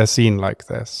advertise their scene like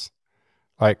this.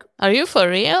 Like, are you for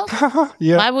real?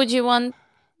 Yeah. Why would you want?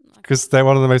 Because they're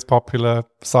one of the most popular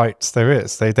sites there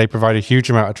is. They provide a huge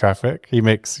amount of traffic. He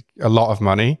makes a lot of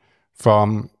money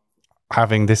from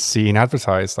having this scene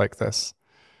advertised like this.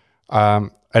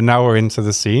 And now we're into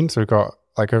the scene. So we've got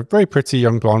like a very pretty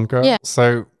young blonde girl. Yeah.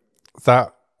 So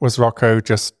that was Rocco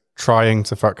just trying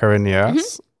to fuck her in the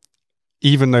ass,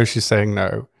 even though she's saying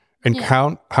no. And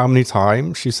count how many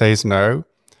times she says no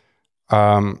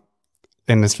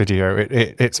in this video.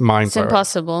 It's mind-blowing. It's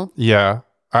impossible. Yeah.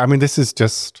 I mean, this is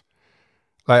just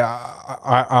like,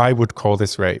 I would call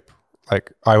this rape.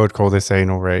 Like, I would call this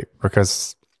anal rape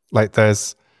because like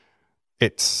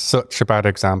it's such a bad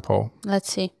example.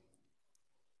 Let's see.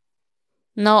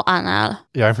 No anal.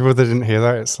 Yeah, for people that didn't hear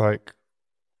that, it's like,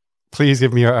 please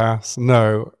give me your ass.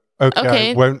 No.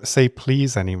 Okay. I won't say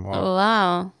please anymore. Oh,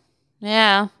 wow.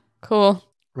 Yeah. Cool.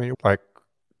 I mean, like,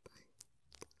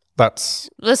 that's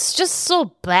just so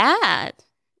bad.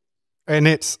 And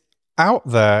it's out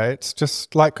there. It's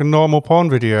just like a normal porn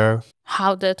video.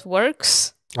 How that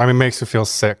works? I mean, it makes you feel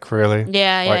sick, really.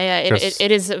 Yeah, like, yeah.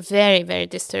 It is very, very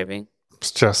disturbing.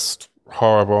 It's just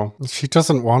horrible. She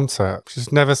doesn't want it.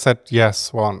 She's never said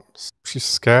yes once. She's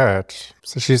scared.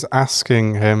 So she's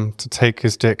asking him to take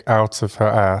his dick out of her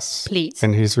ass. Please.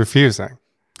 And he's refusing.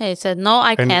 He said, no,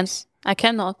 I can't. I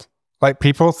cannot. Like,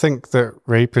 people think that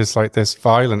rape is like this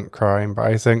violent crime, but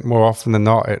I think more often than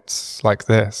not, it's like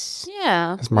this.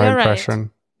 Yeah. Is my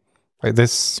impression. Right. Like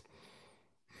this,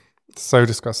 it's so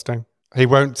disgusting. He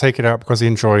won't take it out because he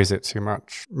enjoys it too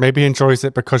much. Maybe he enjoys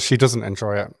it because she doesn't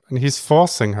enjoy it. And he's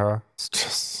forcing her. It's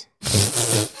just...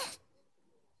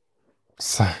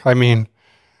 So, I mean,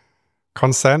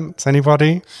 consent?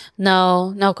 Anybody?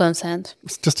 No consent.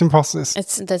 It's just impossible.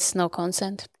 That's no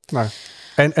consent. No.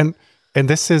 And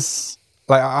this is...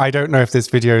 Like, I don't know if this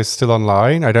video is still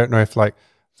online. I don't know if, like,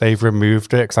 they've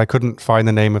removed it because I couldn't find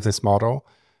the name of this model.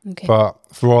 Okay. But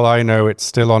for all I know, it's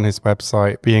still on his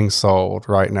website being sold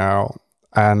right now.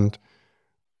 And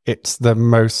it's the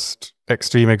most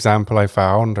extreme example I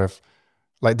found of,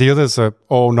 like, the others are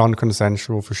all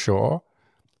non-consensual for sure.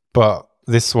 But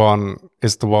this one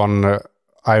is the one that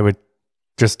I would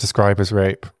just describe as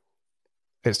rape.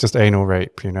 It's just anal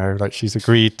rape, you know? Like, she's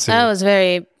agreed to... That was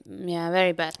very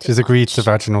bad. She's agreed to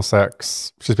vaginal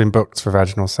sex. She's been booked for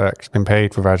vaginal sex. She's been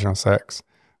paid for vaginal sex.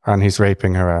 And he's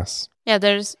raping her ass. Yeah,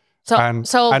 there's...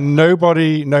 And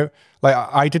nobody, like,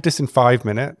 I did this in 5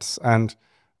 minutes, and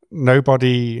no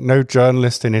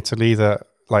journalist in Italy that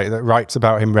writes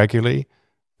about him regularly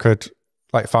could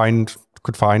find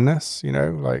this, you know?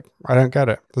 Like, I don't get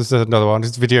it. This is another one.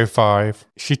 This is video 5.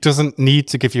 She doesn't need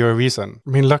to give you a reason. I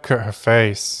mean, look at her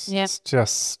face. Yeah. It's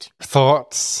just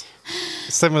thoughts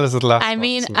similar to the last one. I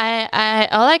mean, I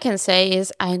all I can say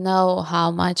is I know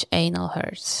how much anal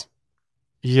hurts.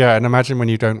 Yeah, and imagine when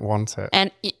you don't want it.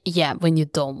 And yeah, when you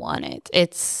don't want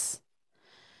it.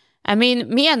 I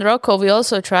mean, me and Rocco, we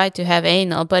also tried to have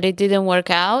anal, but it didn't work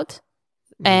out.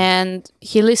 And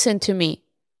he listened to me.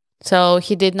 So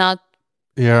he did not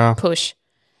push.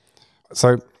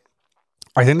 So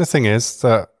I think the thing is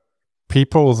that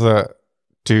people that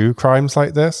do crimes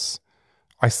like this,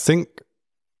 I think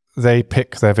they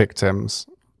pick their victims.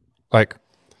 Like,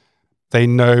 they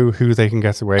know who they can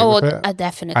get away with it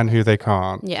definitely. And who they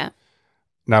can't. Yeah.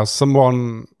 Now,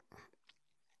 someone,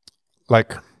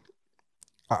 like,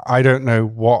 I don't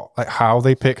know how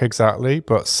they pick exactly,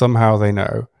 but somehow they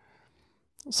know.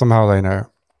 Somehow they know.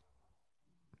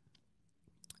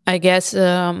 I guess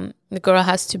the girl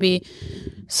has to be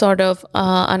sort of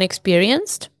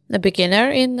unexperienced, a beginner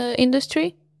in the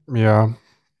industry. Yeah.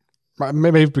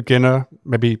 Maybe beginner,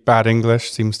 maybe bad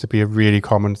English seems to be a really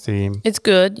common theme. It's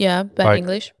good, yeah, bad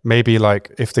English. Maybe,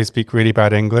 like, if they speak really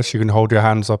bad English, you can hold your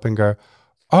hands up and go,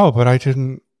 oh, but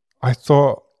I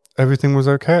thought everything was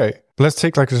okay. Let's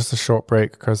take, like, just a short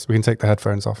break because we can take the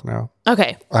headphones off now.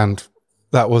 Okay. And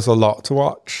that was a lot to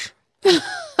watch.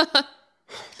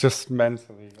 Just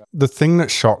mentally. The thing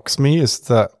that shocks me is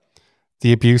that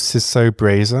the abuse is so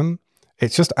brazen.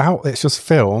 It's just out, it's just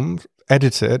filmed,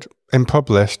 edited, and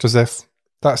published as if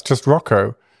that's just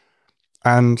Rocco.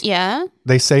 And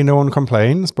they say no one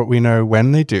complains, but we know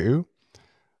when they do,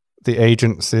 the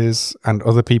agencies and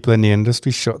other people in the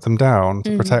industry shut them down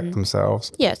to protect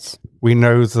themselves. Yes. We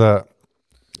know that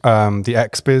the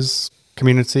Xbiz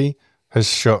community has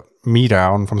shut me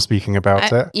down from speaking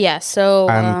about it. Yeah, so...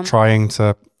 And trying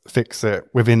to fix it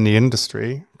within the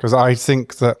industry. Because I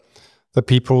think that the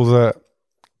people that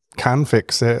can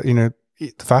fix it, you know,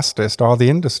 the fastest are the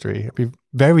industry. It'd be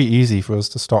very easy for us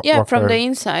to stop Yeah, Rocco. from the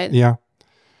inside. Yeah.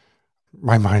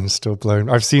 My mind's still blown.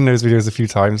 I've seen those videos a few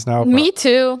times now. Me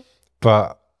too.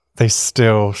 But they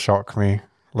still shock me.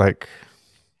 Like,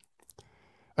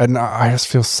 and I just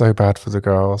feel so bad for the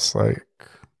girls. Like,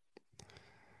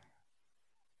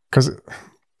 because,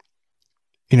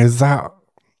 you know, that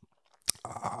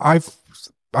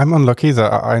I'm unlucky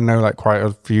that I know like quite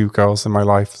a few girls in my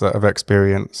life that have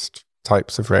experienced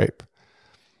types of rape.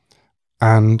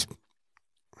 And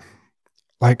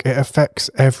like it affects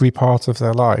every part of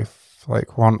their life.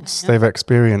 Like once they've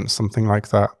experienced something like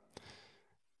that,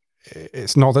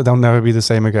 it's not that they'll never be the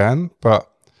same again, but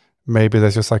maybe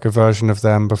there's just like a version of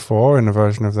them before and a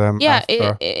version of them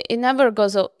after. It never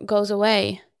goes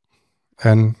away.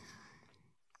 And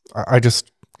I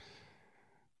just,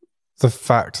 the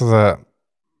fact that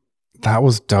that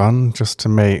was done just to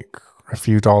make a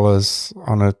few dollars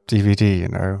on a DVD, you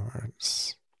know,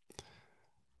 it's...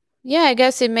 Yeah, I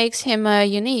guess it makes him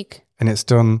unique. And it's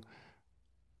done,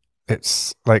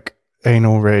 it's like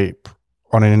anal rape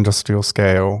on an industrial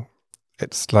scale.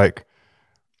 It's like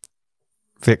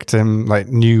victim, like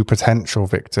new potential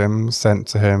victims sent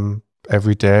to him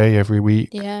every day, every week.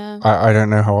 Yeah. I don't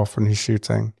know how often he's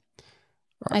shooting.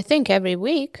 I think every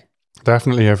week.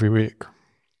 Definitely every week.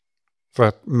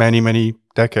 For many, many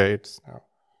decades now.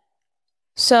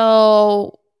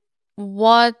 So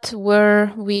what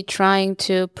were we trying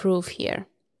to prove here?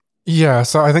 Yeah,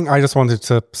 so I think I just wanted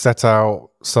to set out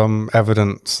some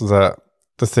evidence that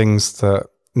the things that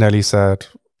Nelly said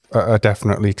are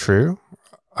definitely true.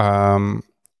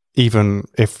 Even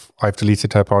if I've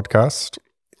deleted her podcast,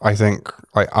 I think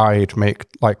like I'd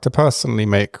like to personally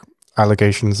make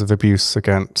allegations of abuse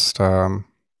against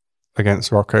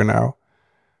Rocco now.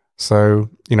 So,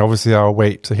 you know, obviously I'll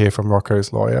wait to hear from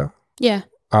Rocco's lawyer. Yeah.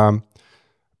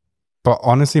 But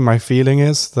honestly, my feeling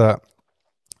is that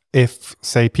if,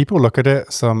 say, people look at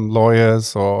it, some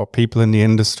lawyers or people in the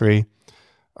industry,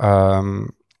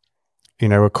 you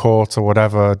know, a court or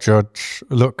whatever judge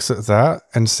looks at that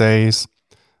and says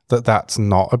that that's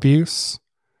not abuse,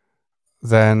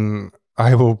 then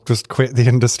I will just quit the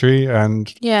industry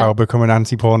and I'll become an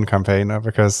anti-porn campaigner,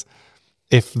 because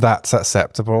if that's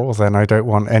acceptable, then I don't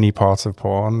want any part of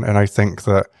porn. And I think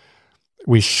that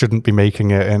we shouldn't be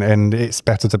making it, and it's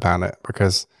better to ban it,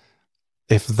 because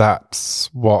if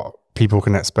that's what people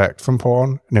can expect from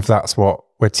porn, and if that's what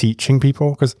we're teaching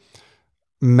people, because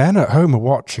men at home are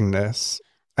watching this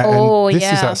and this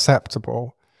is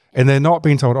acceptable, and they're not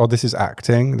being told, oh, this is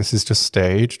acting, this is just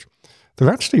staged.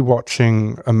 They're actually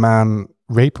watching a man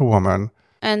rape a woman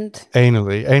and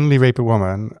anally rape a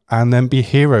woman and then be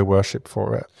hero worship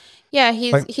for it. Yeah,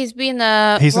 he's been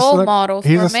a role model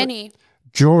for many.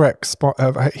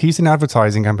 Durex, he's in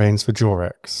advertising campaigns for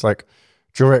Durex. Like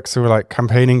Durex, who are like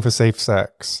campaigning for safe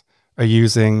sex, are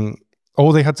using,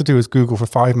 all they had to do was Google for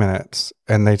 5 minutes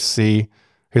and they'd see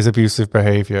his abusive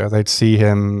behavior. They'd see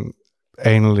him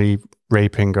anally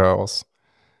raping girls,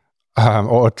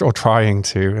 or trying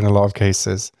to in a lot of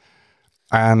cases.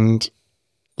 And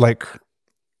like,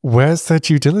 where's their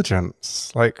due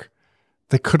diligence? Like,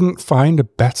 they couldn't find a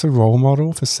better role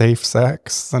model for safe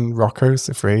sex than Rocco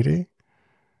Siffredi?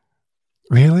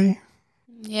 Really?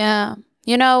 Yeah.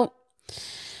 You know,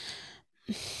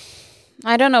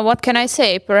 I don't know. What can I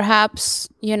say? Perhaps,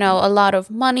 you know, a lot of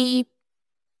money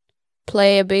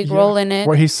play a big role in it.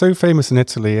 Well, he's so famous in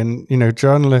Italy, and, you know,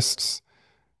 journalists,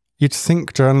 you'd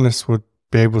think journalists would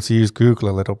be able to use Google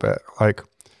a little bit. Like,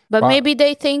 but maybe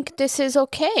they think this is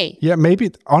okay. Yeah,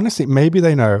 maybe, honestly, maybe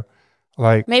they know.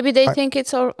 Like, maybe they think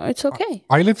it's okay.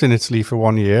 I lived in Italy for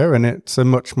 1 year, and it's a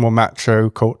much more macho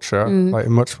culture, like a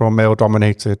much more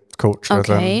male-dominated culture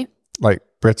than like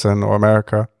Britain or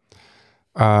America.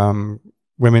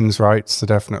 Women's rights are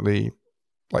definitely,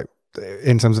 like,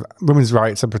 in terms of women's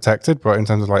rights are protected, but in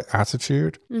terms of like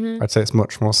attitude, I'd say it's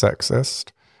much more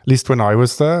sexist. At least when I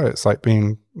was there, it's like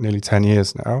been nearly 10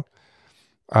 years now.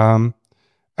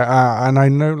 And I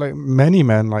know like many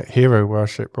men like hero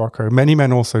worship Rocco. Many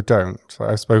men also don't. So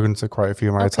I've spoken to quite a few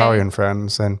of my Italian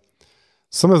friends, and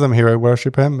some of them hero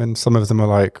worship him, and some of them are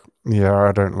like, yeah,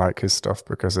 I don't like his stuff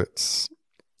because it's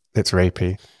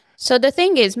rapey. So the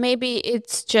thing is, maybe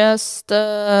it's just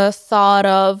the thought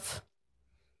of,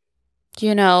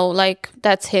 you know, like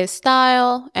that's his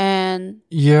style and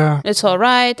it's all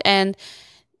right. And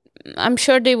I'm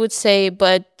sure they would say,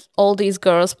 but all these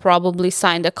girls probably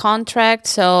signed a contract,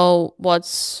 so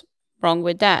what's wrong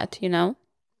with that, you know?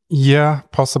 Yeah,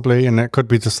 possibly. And it could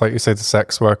be just like you say, the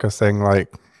sex worker thing,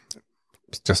 like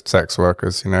just sex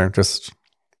workers, you know, just...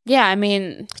 Yeah, I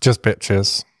mean... Just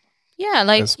bitches. Yeah,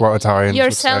 like that's what Italians you're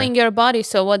selling your body,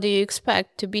 so what do you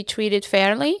expect? To be treated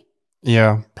fairly?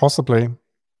 Yeah, possibly.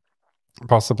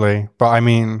 Possibly. But I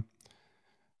mean,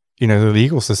 you know, the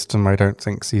legal system, I don't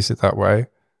think sees it that way.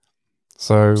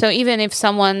 So even if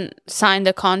someone signed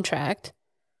a contract,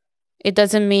 it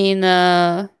doesn't mean,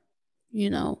 you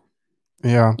know,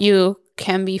 yeah. you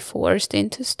can be forced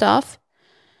into stuff.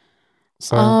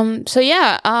 So So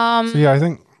yeah. I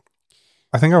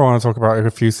think I want to talk about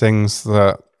a few things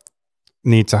that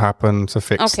need to happen to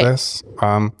fix this.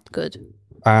 Good.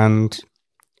 And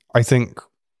I think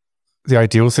the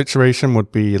ideal situation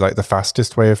would be like the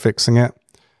fastest way of fixing it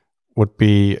would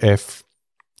be if,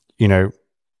 you know,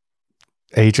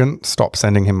 agent stopped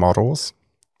sending him models.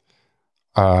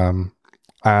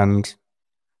 And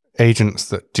agents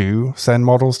that do send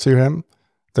models to him,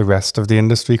 the rest of the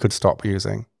industry could stop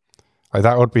using. Like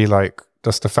that would be like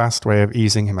just a fast way of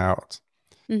easing him out.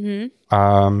 The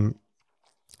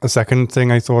second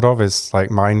thing I thought of is like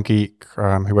MindGeek,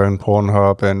 who own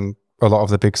Pornhub and a lot of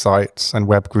the big sites, and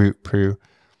Web Group, who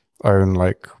own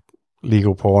like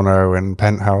Legal Porno and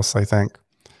Penthouse, I think,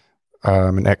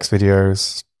 and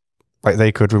Xvideos. Like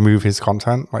they could remove his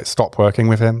content, like stop working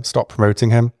with him, stop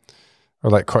promoting him, or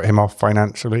like cut him off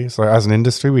financially. So as an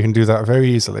industry, we can do that very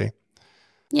easily.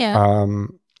 Yeah.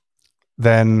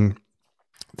 Then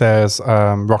there's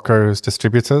Rocco's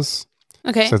distributors.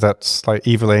 Okay. So that's like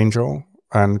Evil Angel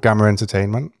and Gamma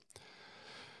Entertainment.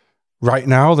 Right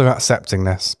now, they're accepting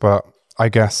this, but I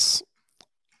guess,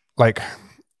 like,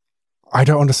 I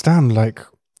don't understand. Like,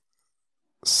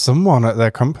 someone at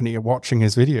their company are watching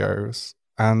his videos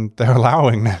and they're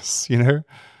allowing this, you know?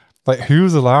 Like,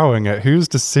 who's allowing it? Whose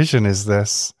decision is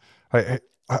this? Like,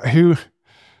 who,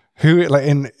 like,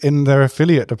 in their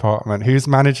affiliate department, who's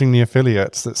managing the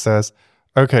affiliates that says,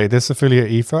 okay, this affiliate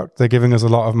eFuck, they're giving us a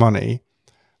lot of money.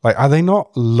 Like, are they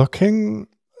not looking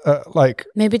at, like...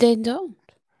 Maybe they don't.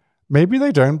 Maybe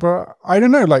they don't, but I don't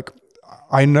know. Like,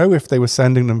 I know if they were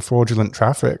sending them fraudulent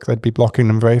traffic, they'd be blocking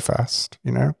them very fast,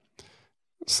 you know?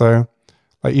 So,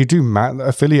 like, you do...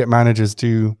 affiliate managers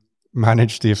do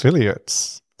manage the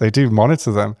affiliates. They do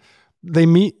monitor them. They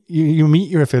meet... You meet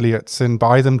your affiliates and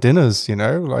buy them dinners, you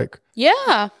know? Like...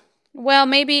 Yeah. Well,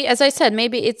 maybe, as I said,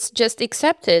 maybe it's just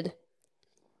accepted.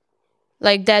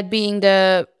 Like, that being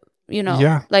the... You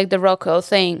know, like the Rocco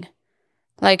thing.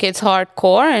 Like it's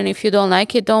hardcore, and if you don't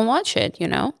like it, don't watch it, you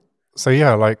know? So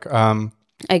yeah, like...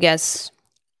 I guess.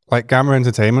 Like Gamma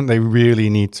Entertainment, they really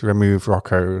need to remove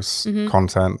Rocco's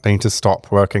content. They need to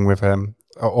stop working with him.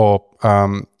 Or,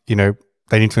 you know,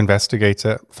 they need to investigate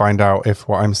it, find out if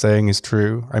what I'm saying is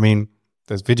true. I mean,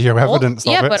 there's video evidence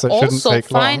of it, so it shouldn't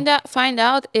take long. Find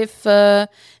out if the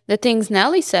things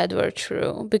Nelly said were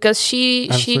true, because she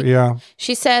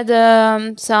said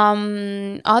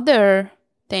some other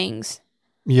things.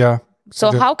 Yeah.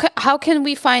 So how can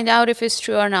we find out if it's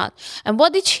true or not? And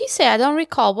what did she say? I don't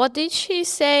recall. What did she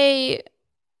say?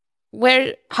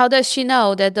 How does she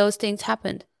know that those things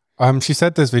happened? She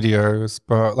said there's videos,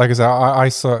 but like I said, I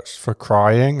searched for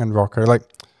crying and Rocco. Like,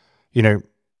 you know,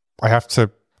 I have to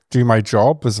do my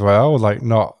job as well, like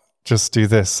not just do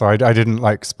this. So I didn't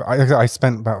like, I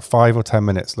spent about 5 or 10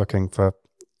 minutes looking for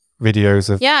videos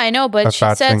of... Yeah, I know, but she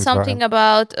said something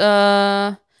about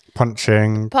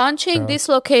punching,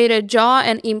 dislocated jaw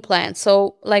and implants.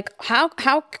 So like, how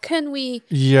can we...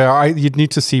 Yeah, you'd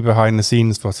need to see behind the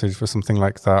scenes footage for something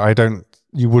like that.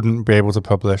 You wouldn't be able to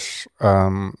publish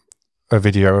a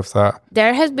video of that.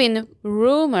 There has been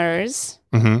rumors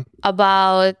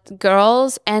about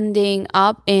girls ending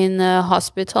up in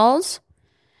hospitals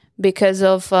because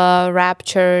of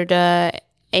ruptured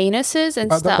anuses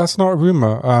and stuff. That's not a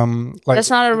rumor. Like, that's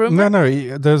not a rumor?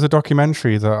 No. There's a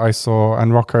documentary that I saw,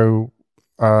 and Rocco,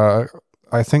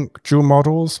 I think Jewel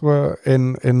Models were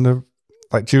in the...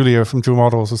 Like, Julia from Jewel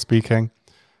Models was speaking,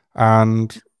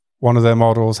 and one of their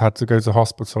models had to go to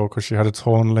hospital because she had a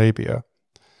torn labia.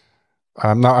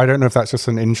 Now, I don't know if that's just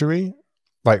an injury.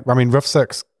 Like, I mean, rough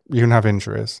sex, you can have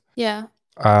injuries. Yeah.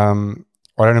 I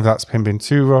don't know if that's him being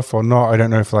too rough or not. I don't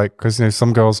know if, like, because, you know,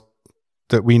 some girls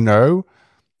that we know,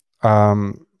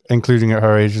 including at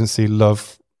her agency,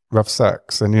 love rough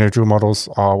sex. And, you know, Jewel Models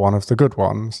are one of the good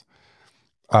ones.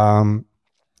 So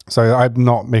I'm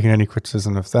not making any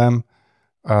criticism of them.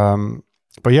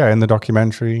 But yeah, in the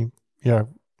documentary, yeah.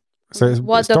 So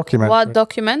it's documentary. What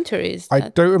documentary is that? I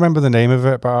don't remember the name of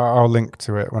it, but I'll link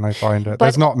to it when I find it.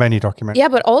 There's not many documentaries. Yeah,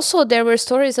 but also there were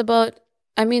stories about,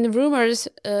 I mean, rumors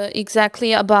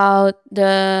exactly about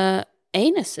the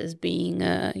anuses being,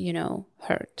 you know,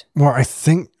 hurt. Well, I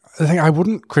think I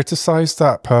wouldn't criticize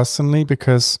that personally,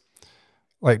 because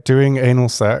like doing anal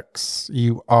sex,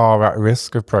 you are at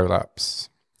risk of prolapse.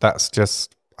 That's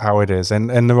just how it is. And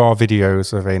there are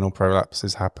videos of anal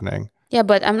prolapses happening. Yeah,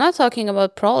 but I'm not talking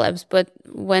about prolapse, but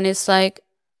when it's like,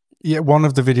 Yeah, one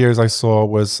of the videos I saw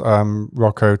was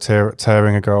Rocco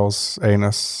tearing a girl's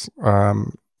anus.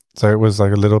 So it was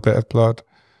like a little bit of blood.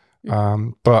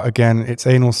 But again, it's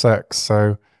anal sex, so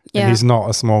and yeah. he's not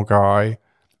a small guy.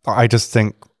 I just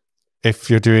think if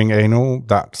you're doing anal,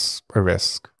 that's a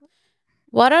risk.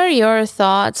 What are your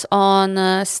thoughts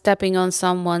on stepping on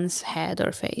someone's head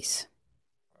or face?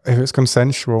 If it's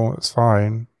consensual, it's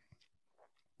fine.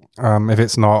 If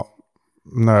it's not,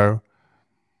 no.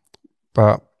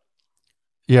 But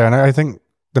yeah, and I think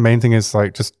the main thing is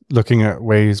like just looking at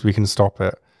ways we can stop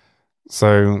it.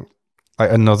 So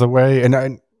like another way, and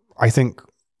I think,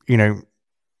 you know,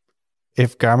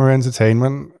 if Gamma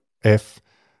Entertainment, if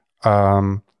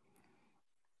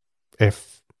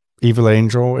Evil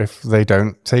Angel, if they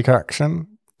don't take action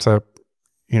to,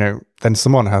 you know, then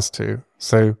someone has to.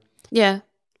 So yeah,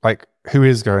 like who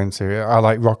is going to? Are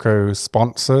like Rocco's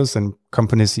sponsors and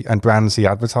companies and brands he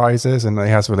advertises and he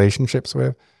has relationships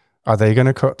with, are they going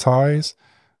to cut ties?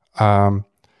 I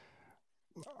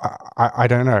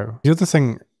don't know. The other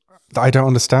thing that I don't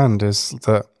understand is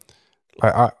that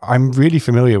I'm really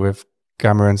familiar with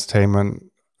Gamma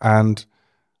Entertainment, and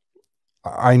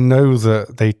I know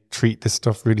that they treat this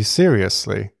stuff really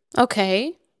seriously.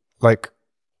 Okay. Like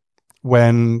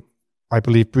when I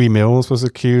believe Brie Mills was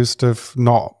accused of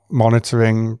not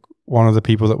monitoring one of the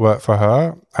people that worked for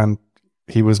her, and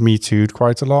he was Me Too'd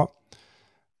quite a lot.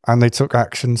 And they took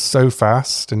action so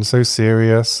fast and so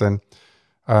serious, and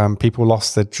people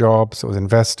lost their jobs. It was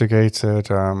investigated.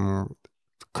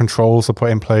 Controls were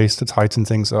put in place to tighten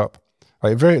things up.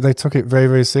 Like they took it very,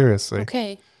 very seriously.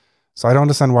 Okay. So I don't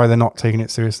understand why they're not taking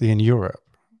it seriously in Europe.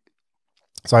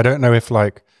 So I don't know if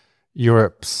like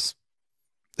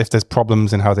if there's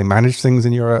problems in how they manage things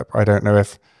in Europe. I don't know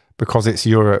if because it's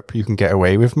Europe, you can get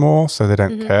away with more, so they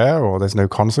don't care, or there's no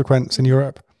consequence in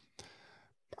Europe.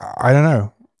 I don't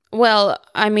know. Well,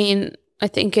 I mean, I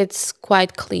think it's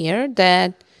quite clear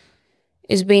that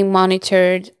it's being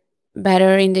monitored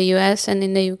better in the US and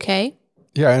in the UK.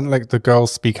 Yeah, and like the girls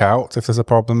speak out if there's a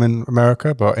problem in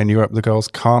America, but in Europe the girls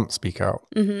can't speak out.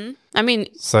 I mean,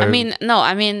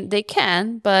 they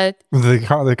can, but they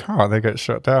can't. They get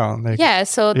shut down.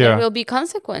 There will be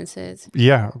consequences.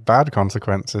 Yeah, bad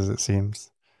consequences, it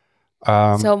seems.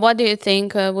 So what do you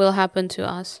think will happen to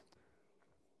us?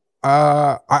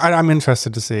 I'm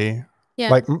interested to see. Yeah.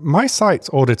 Like my site's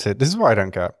audited. This is what I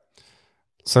don't get.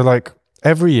 So like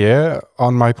every year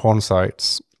on my porn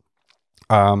sites,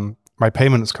 my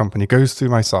payments company goes through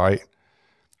my site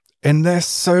and they're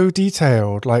so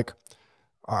detailed. Like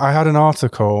I had an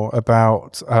article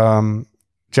about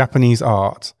Japanese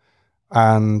art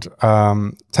and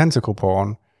tentacle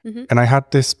porn. And I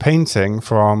had this painting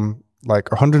from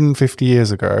like 150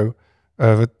 years ago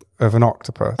of an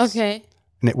octopus. Okay.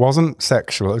 And it wasn't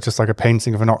sexual. It was just like a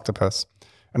painting of an octopus.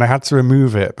 And I had to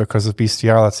remove it because of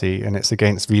bestiality, and it's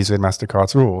against Visa and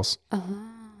MasterCard's rules.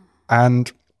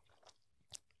 And,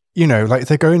 you know, like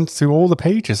they're going through all the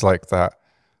pages like that.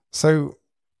 So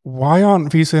why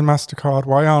aren't Visa and MasterCard,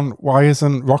 why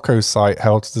isn't Rocco's site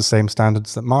held to the same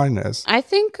standards that mine is? I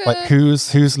think... like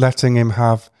who's letting him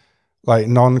have like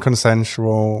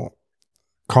non-consensual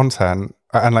content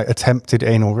and like attempted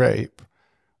anal rape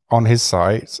on his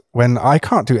site when I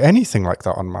can't do anything like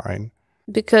that on mine?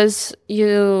 Because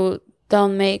you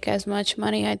don't make as much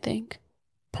money, I think.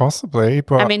 Possibly,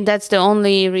 but... I mean, that's the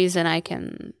only reason I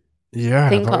can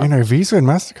think but, of. you know, Visa and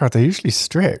MasterCard, they're usually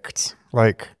strict.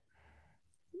 Like,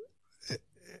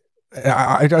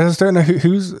 I just don't know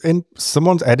who's in...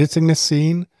 Someone's editing this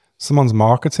scene. Someone's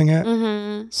marketing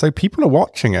it. So people are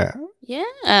watching it. Yeah.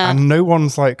 And no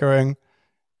one's like going,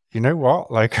 you know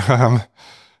what? Like,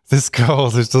 this girl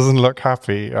just doesn't look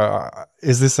happy.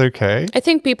 Is this okay? I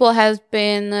think people have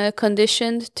been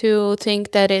conditioned to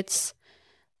think that it's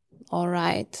all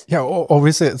right. Yeah, or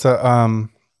is it that,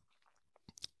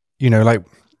 you know, like,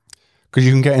 because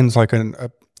you can get into like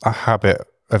a habit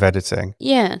of editing.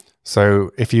 Yeah.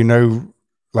 So if you know,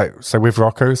 like, so with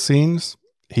Rocco's scenes,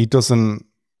 he doesn't,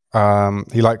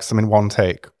 he likes them in one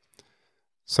take.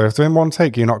 So if they're in one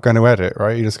take, you're not going to edit,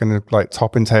 right? You're just going to like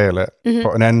top and tail it,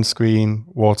 put an end screen,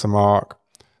 watermark.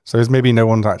 So there's maybe no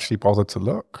one's actually bothered to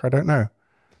look. I don't know.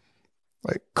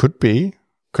 Like could be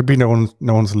no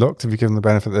one's looked if you give them the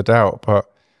benefit of the doubt. But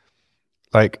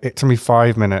like it took me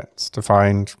 5 minutes to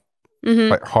find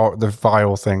like the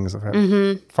vile things of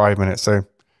him. 5 minutes. So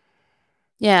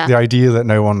yeah, the idea that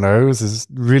no one knows is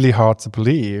really hard to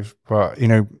believe. But you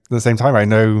know, at the same time, I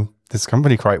know this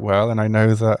company quite well, and I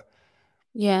know that.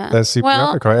 Yeah. They're super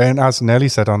ethical. And as Nelly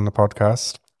said on the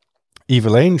podcast,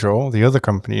 Evil Angel, the other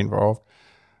company involved,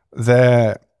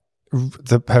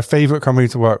 her favorite company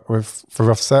to work with for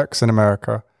rough sex in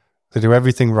America. They do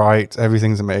everything right,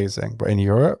 everything's amazing, but in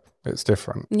Europe, it's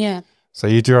different. Yeah. So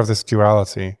you do have this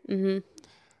duality. Mm-hmm.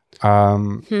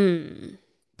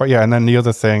 But yeah, and then the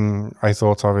other thing I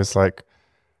thought of is like,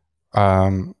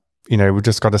 you know, we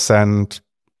just got to send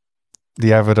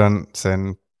the evidence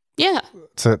in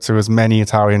to as many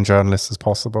Italian journalists as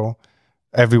possible.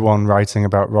 Everyone writing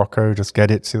about Rocco, just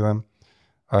get it to them.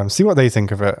 See what they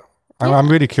think of it. I'm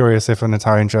really curious if an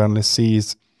Italian journalist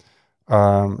sees,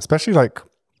 especially like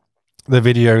the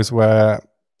videos where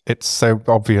it's so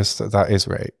obvious that that is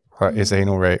rape, that is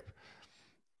anal rape.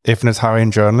 If an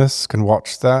Italian journalist can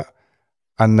watch that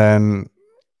and then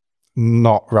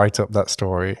not write up that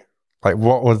story, like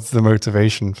what would the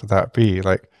motivation for that be?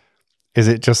 Like, is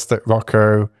it just that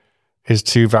Rocco is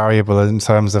too valuable in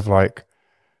terms of like,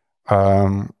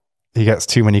 he gets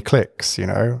too many clicks, you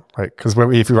know, like, because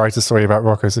if you write a story about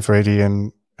Rocco Siffredi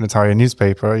in an Italian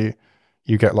newspaper,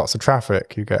 you get lots of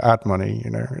traffic, you get ad money, you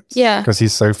know, because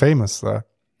he's so famous there.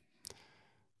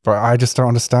 But I just don't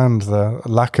understand the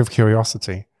lack of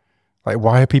curiosity. Like,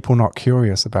 why are people not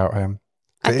curious about him?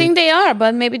 I think they are,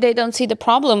 but maybe they don't see the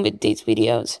problem with these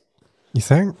videos. You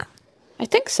think? I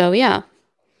think so, yeah.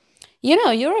 You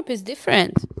know, Europe is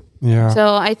different. Yeah.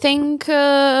 So I think,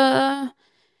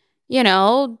 you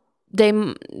know, they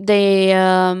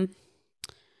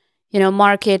you know,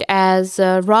 mark it as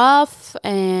rough,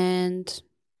 and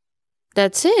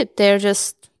that's it. They're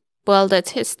just, well,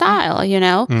 that's his style, you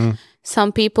know.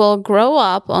 Some people grow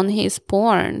up on his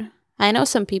porn. I know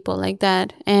some people like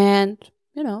that, and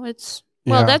you know, it's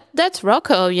that's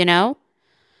Rocco, you know.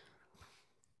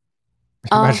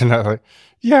 Imagine that, like,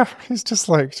 yeah, he's just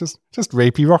like just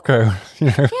rapey Rocco, you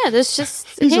know. Yeah, that's just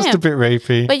he's him. just a bit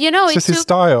rapey. But you know, it's just his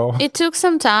style. It took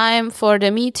some time for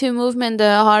the Me Too movement,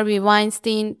 the Harvey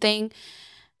Weinstein thing,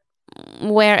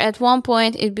 where at one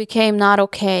point it became not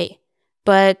okay.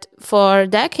 But for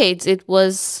decades it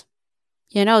was,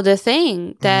 you know, the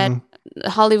thing that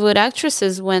Hollywood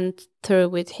actresses went through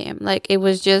with him. Like, it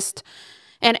was just,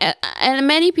 and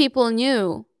many people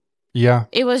knew. Yeah.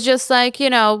 It was just like,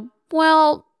 you know,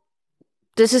 well,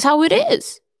 this is how it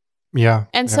is. Yeah.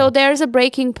 And so there's a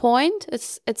breaking point.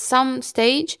 It's at some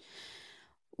stage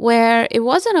where it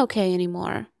wasn't okay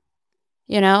anymore,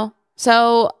 you know?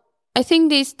 So I think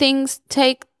these things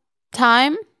take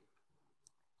time.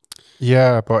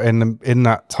 Yeah, but in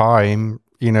that time,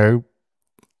 you know,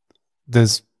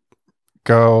 there's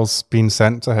girls being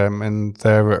sent to him and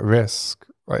they're at risk.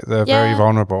 Like, they're very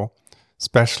vulnerable,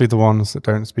 especially the ones that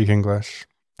don't speak English.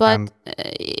 But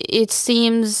it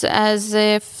seems as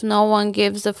if no one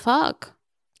gives a fuck.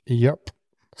 Yep.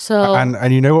 So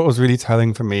and you know what was really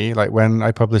telling for me? Like, when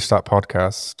I published that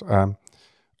podcast,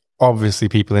 obviously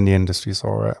people in the industry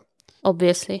saw it.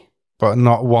 Obviously. But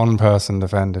not one person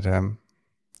defended him,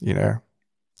 you know.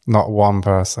 Not one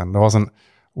person. There wasn't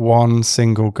one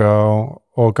single girl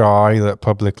or guy that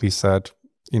publicly said,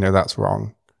 you know, that's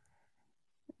wrong.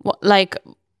 What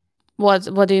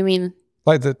do you mean?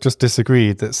 Like, that just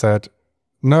disagreed, that said,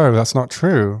 no, that's not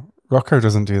true. Rocco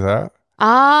doesn't do that.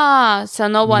 Ah, so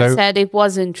no one said it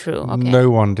wasn't true. Okay. No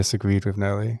one disagreed with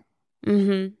Nelly.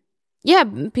 Yeah,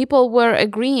 people were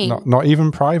agreeing. Not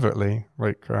even privately.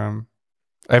 Like,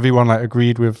 everyone like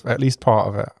agreed with at least part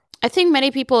of it. I think many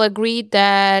people agreed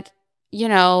that, you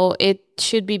know, it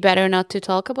should be better not to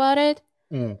talk about it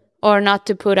or not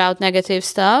to put out negative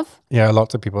stuff. Yeah,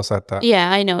 lots of people said that.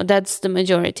 Yeah, I know. That's the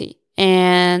majority.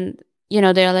 And, you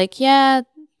know, they're like, yeah,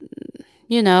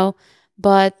 you know,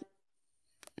 but,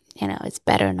 you know, it's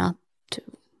better not to.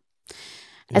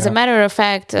 As a matter of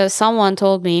fact, someone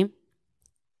told me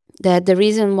that the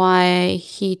reason why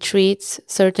he treats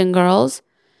certain girls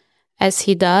as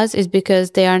he does is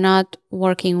because they are not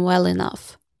working well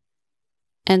enough.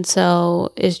 And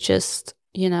so it's just,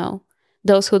 you know,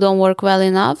 those who don't work well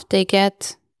enough, they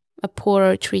get a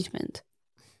poorer treatment.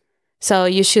 So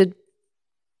you should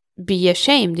be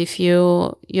ashamed if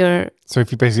you're... So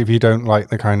if you don't like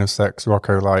the kind of sex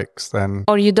Rocco likes, then...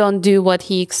 Or you don't do what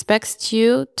he expects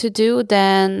you to do,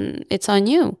 then it's on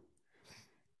you.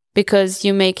 Because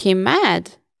you make him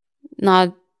mad,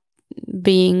 not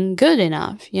being good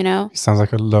enough, you know? He sounds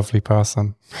like a lovely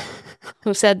person.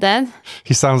 Who said that?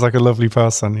 He sounds like a lovely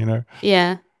person, you know?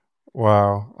 Yeah.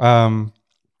 Wow.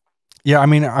 Yeah, I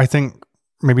mean, I think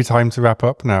maybe time to wrap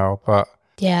up now, but...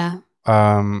 Yeah.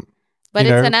 But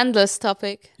it's an endless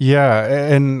topic. Yeah,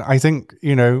 and I think,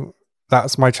 you know,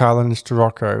 that's my challenge to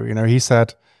Rocco. You know, he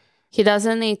said... He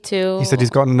doesn't need to... He said he's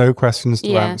got no questions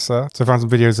to answer. So I found some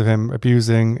videos of him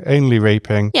abusing, anally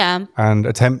raping, and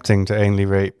attempting to anally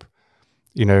rape,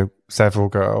 you know, several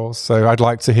girls. So I'd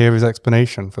like to hear his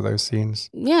explanation for those scenes.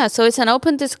 Yeah, so it's an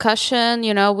open discussion.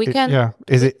 You know, we can. Yeah,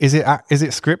 is it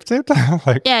scripted?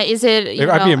 Like, yeah, is it?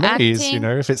 I'd be amazed. Acting? You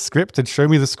know, if it's scripted, show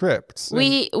me the script.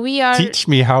 We are. Teach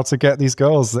me how to get these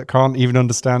girls that can't even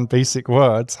understand basic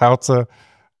words how to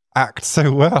act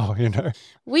so well. You know,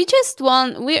 we just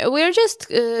want. We're just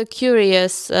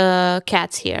curious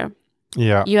cats here.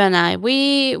 Yeah, you and I.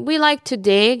 We like to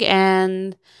dig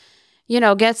and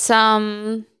get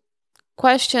some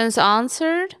questions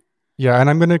answered. Yeah, and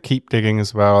I'm going to keep digging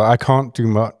as well. I can't do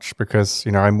much because,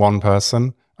 I'm one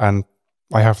person and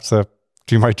I have to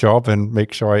do my job and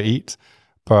make sure I eat.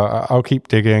 But I'll keep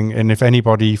digging. And if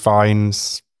anybody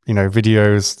finds,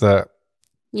 videos that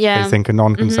they think are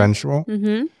non-consensual or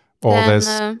then,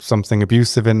 there's something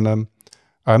abusive in them,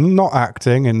 not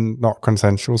acting and not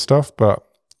consensual stuff, but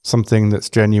something that's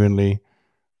genuinely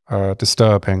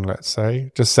disturbing, let's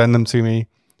say, just send them to me.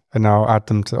 And I'll add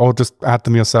them or just add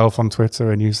them yourself on Twitter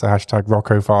and use the hashtag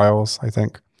RoccoFiles. I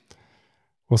think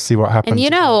we'll see what happens.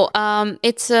 And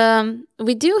it's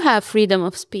we do have freedom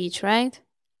of speech, right?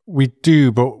 We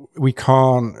do, but we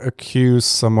can't accuse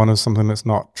someone of something that's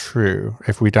not true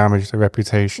if we damage their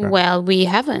reputation. Well, we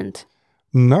haven't.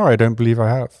 No, I don't believe I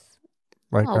have.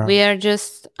 We are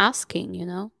just asking,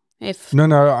 if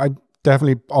no, I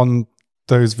definitely on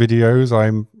those videos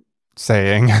I'm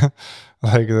saying.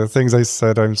 Like the things I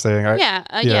said, I'm saying.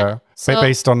 So,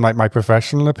 based on my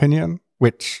professional opinion,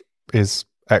 which is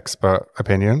expert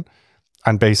opinion,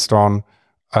 and based on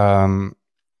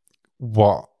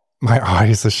what my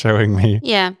eyes are showing me.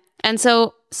 Yeah, and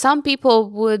so some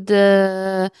people would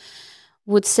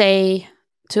say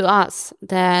to us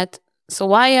that, so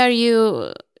why are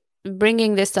you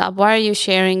bringing this up? Why are you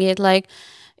sharing it? Like,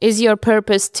 is your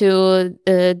purpose to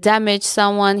damage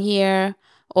someone here,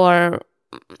 or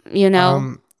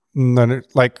no,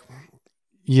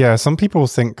 some people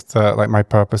think that my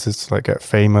purpose is to get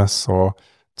famous or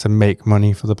to make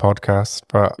money for the podcast,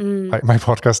 but my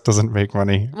podcast doesn't make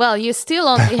money. Well, you still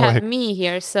only have me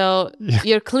here, so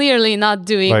you're clearly not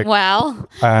doing well.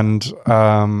 And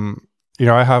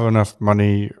I have enough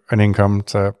money and income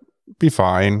to be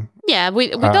fine. Yeah, we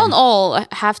don't all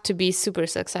have to be super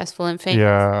successful and famous.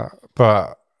 Yeah,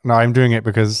 but no, I'm doing it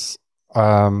because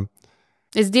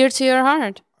it's dear to your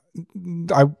heart.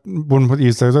 I wouldn't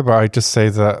use those, but I just say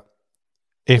that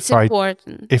if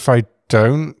I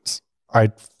don't,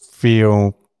 I'd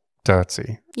feel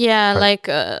dirty. Yeah,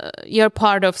 you're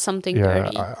part of something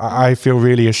dirty. I feel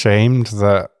really ashamed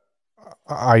that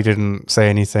I didn't say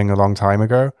anything a long time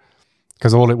ago,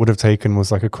 because all it would have taken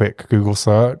was a quick Google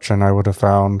search and I would have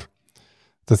found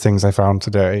the things I found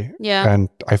today. Yeah. And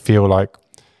I feel like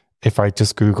if I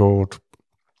just Googled,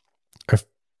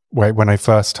 when I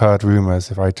first heard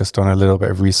rumors, if I just done a little bit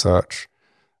of research,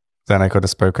 then I could have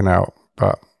spoken out.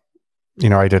 But,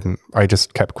 I didn't. I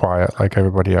just kept quiet like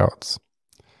everybody else.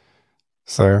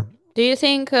 So. Do you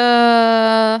think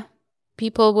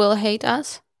people will hate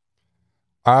us?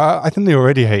 I think they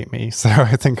already hate me. So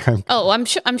I think I'm. Oh,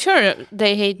 I'm sure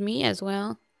they hate me as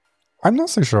well. I'm not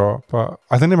so sure, but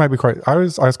I think they might be quite. I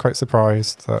was quite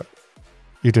surprised that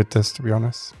you did this, to be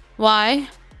honest. Why?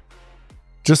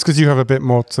 Just because you have a bit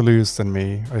more to lose than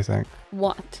me, I think.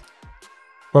 What?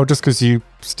 Well, just because you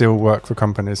still work for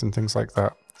companies and things like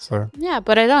that. So. Yeah,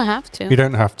 but I don't have to. You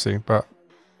don't have to, but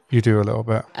you do a little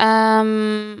bit.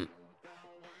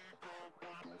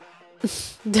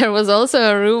 There was also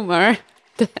a rumor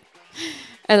that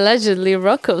allegedly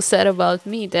Rocco said about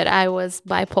me that I was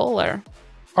bipolar.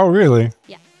 Oh, really?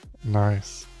 Yeah.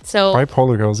 Nice. So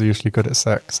bipolar girls are usually good at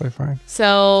sex, I find.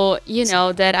 So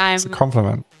that I'm. It's a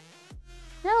compliment.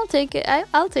 I'll take it.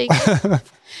 I'll take it.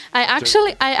 I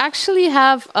actually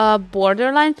have a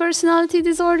borderline personality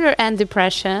disorder and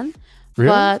depression. Really?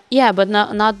 But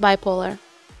not bipolar.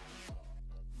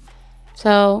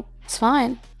 So it's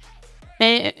fine.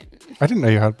 I didn't know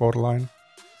you had borderline.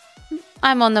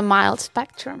 I'm on the mild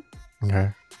spectrum. Okay.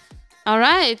 All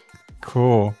right.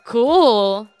 Cool.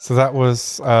 So that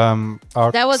was our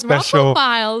special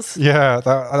RoccoFiles. Yeah,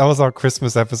 that was our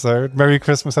Christmas episode. Merry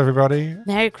Christmas, everybody.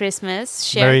 Merry Christmas.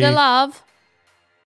 Share the love.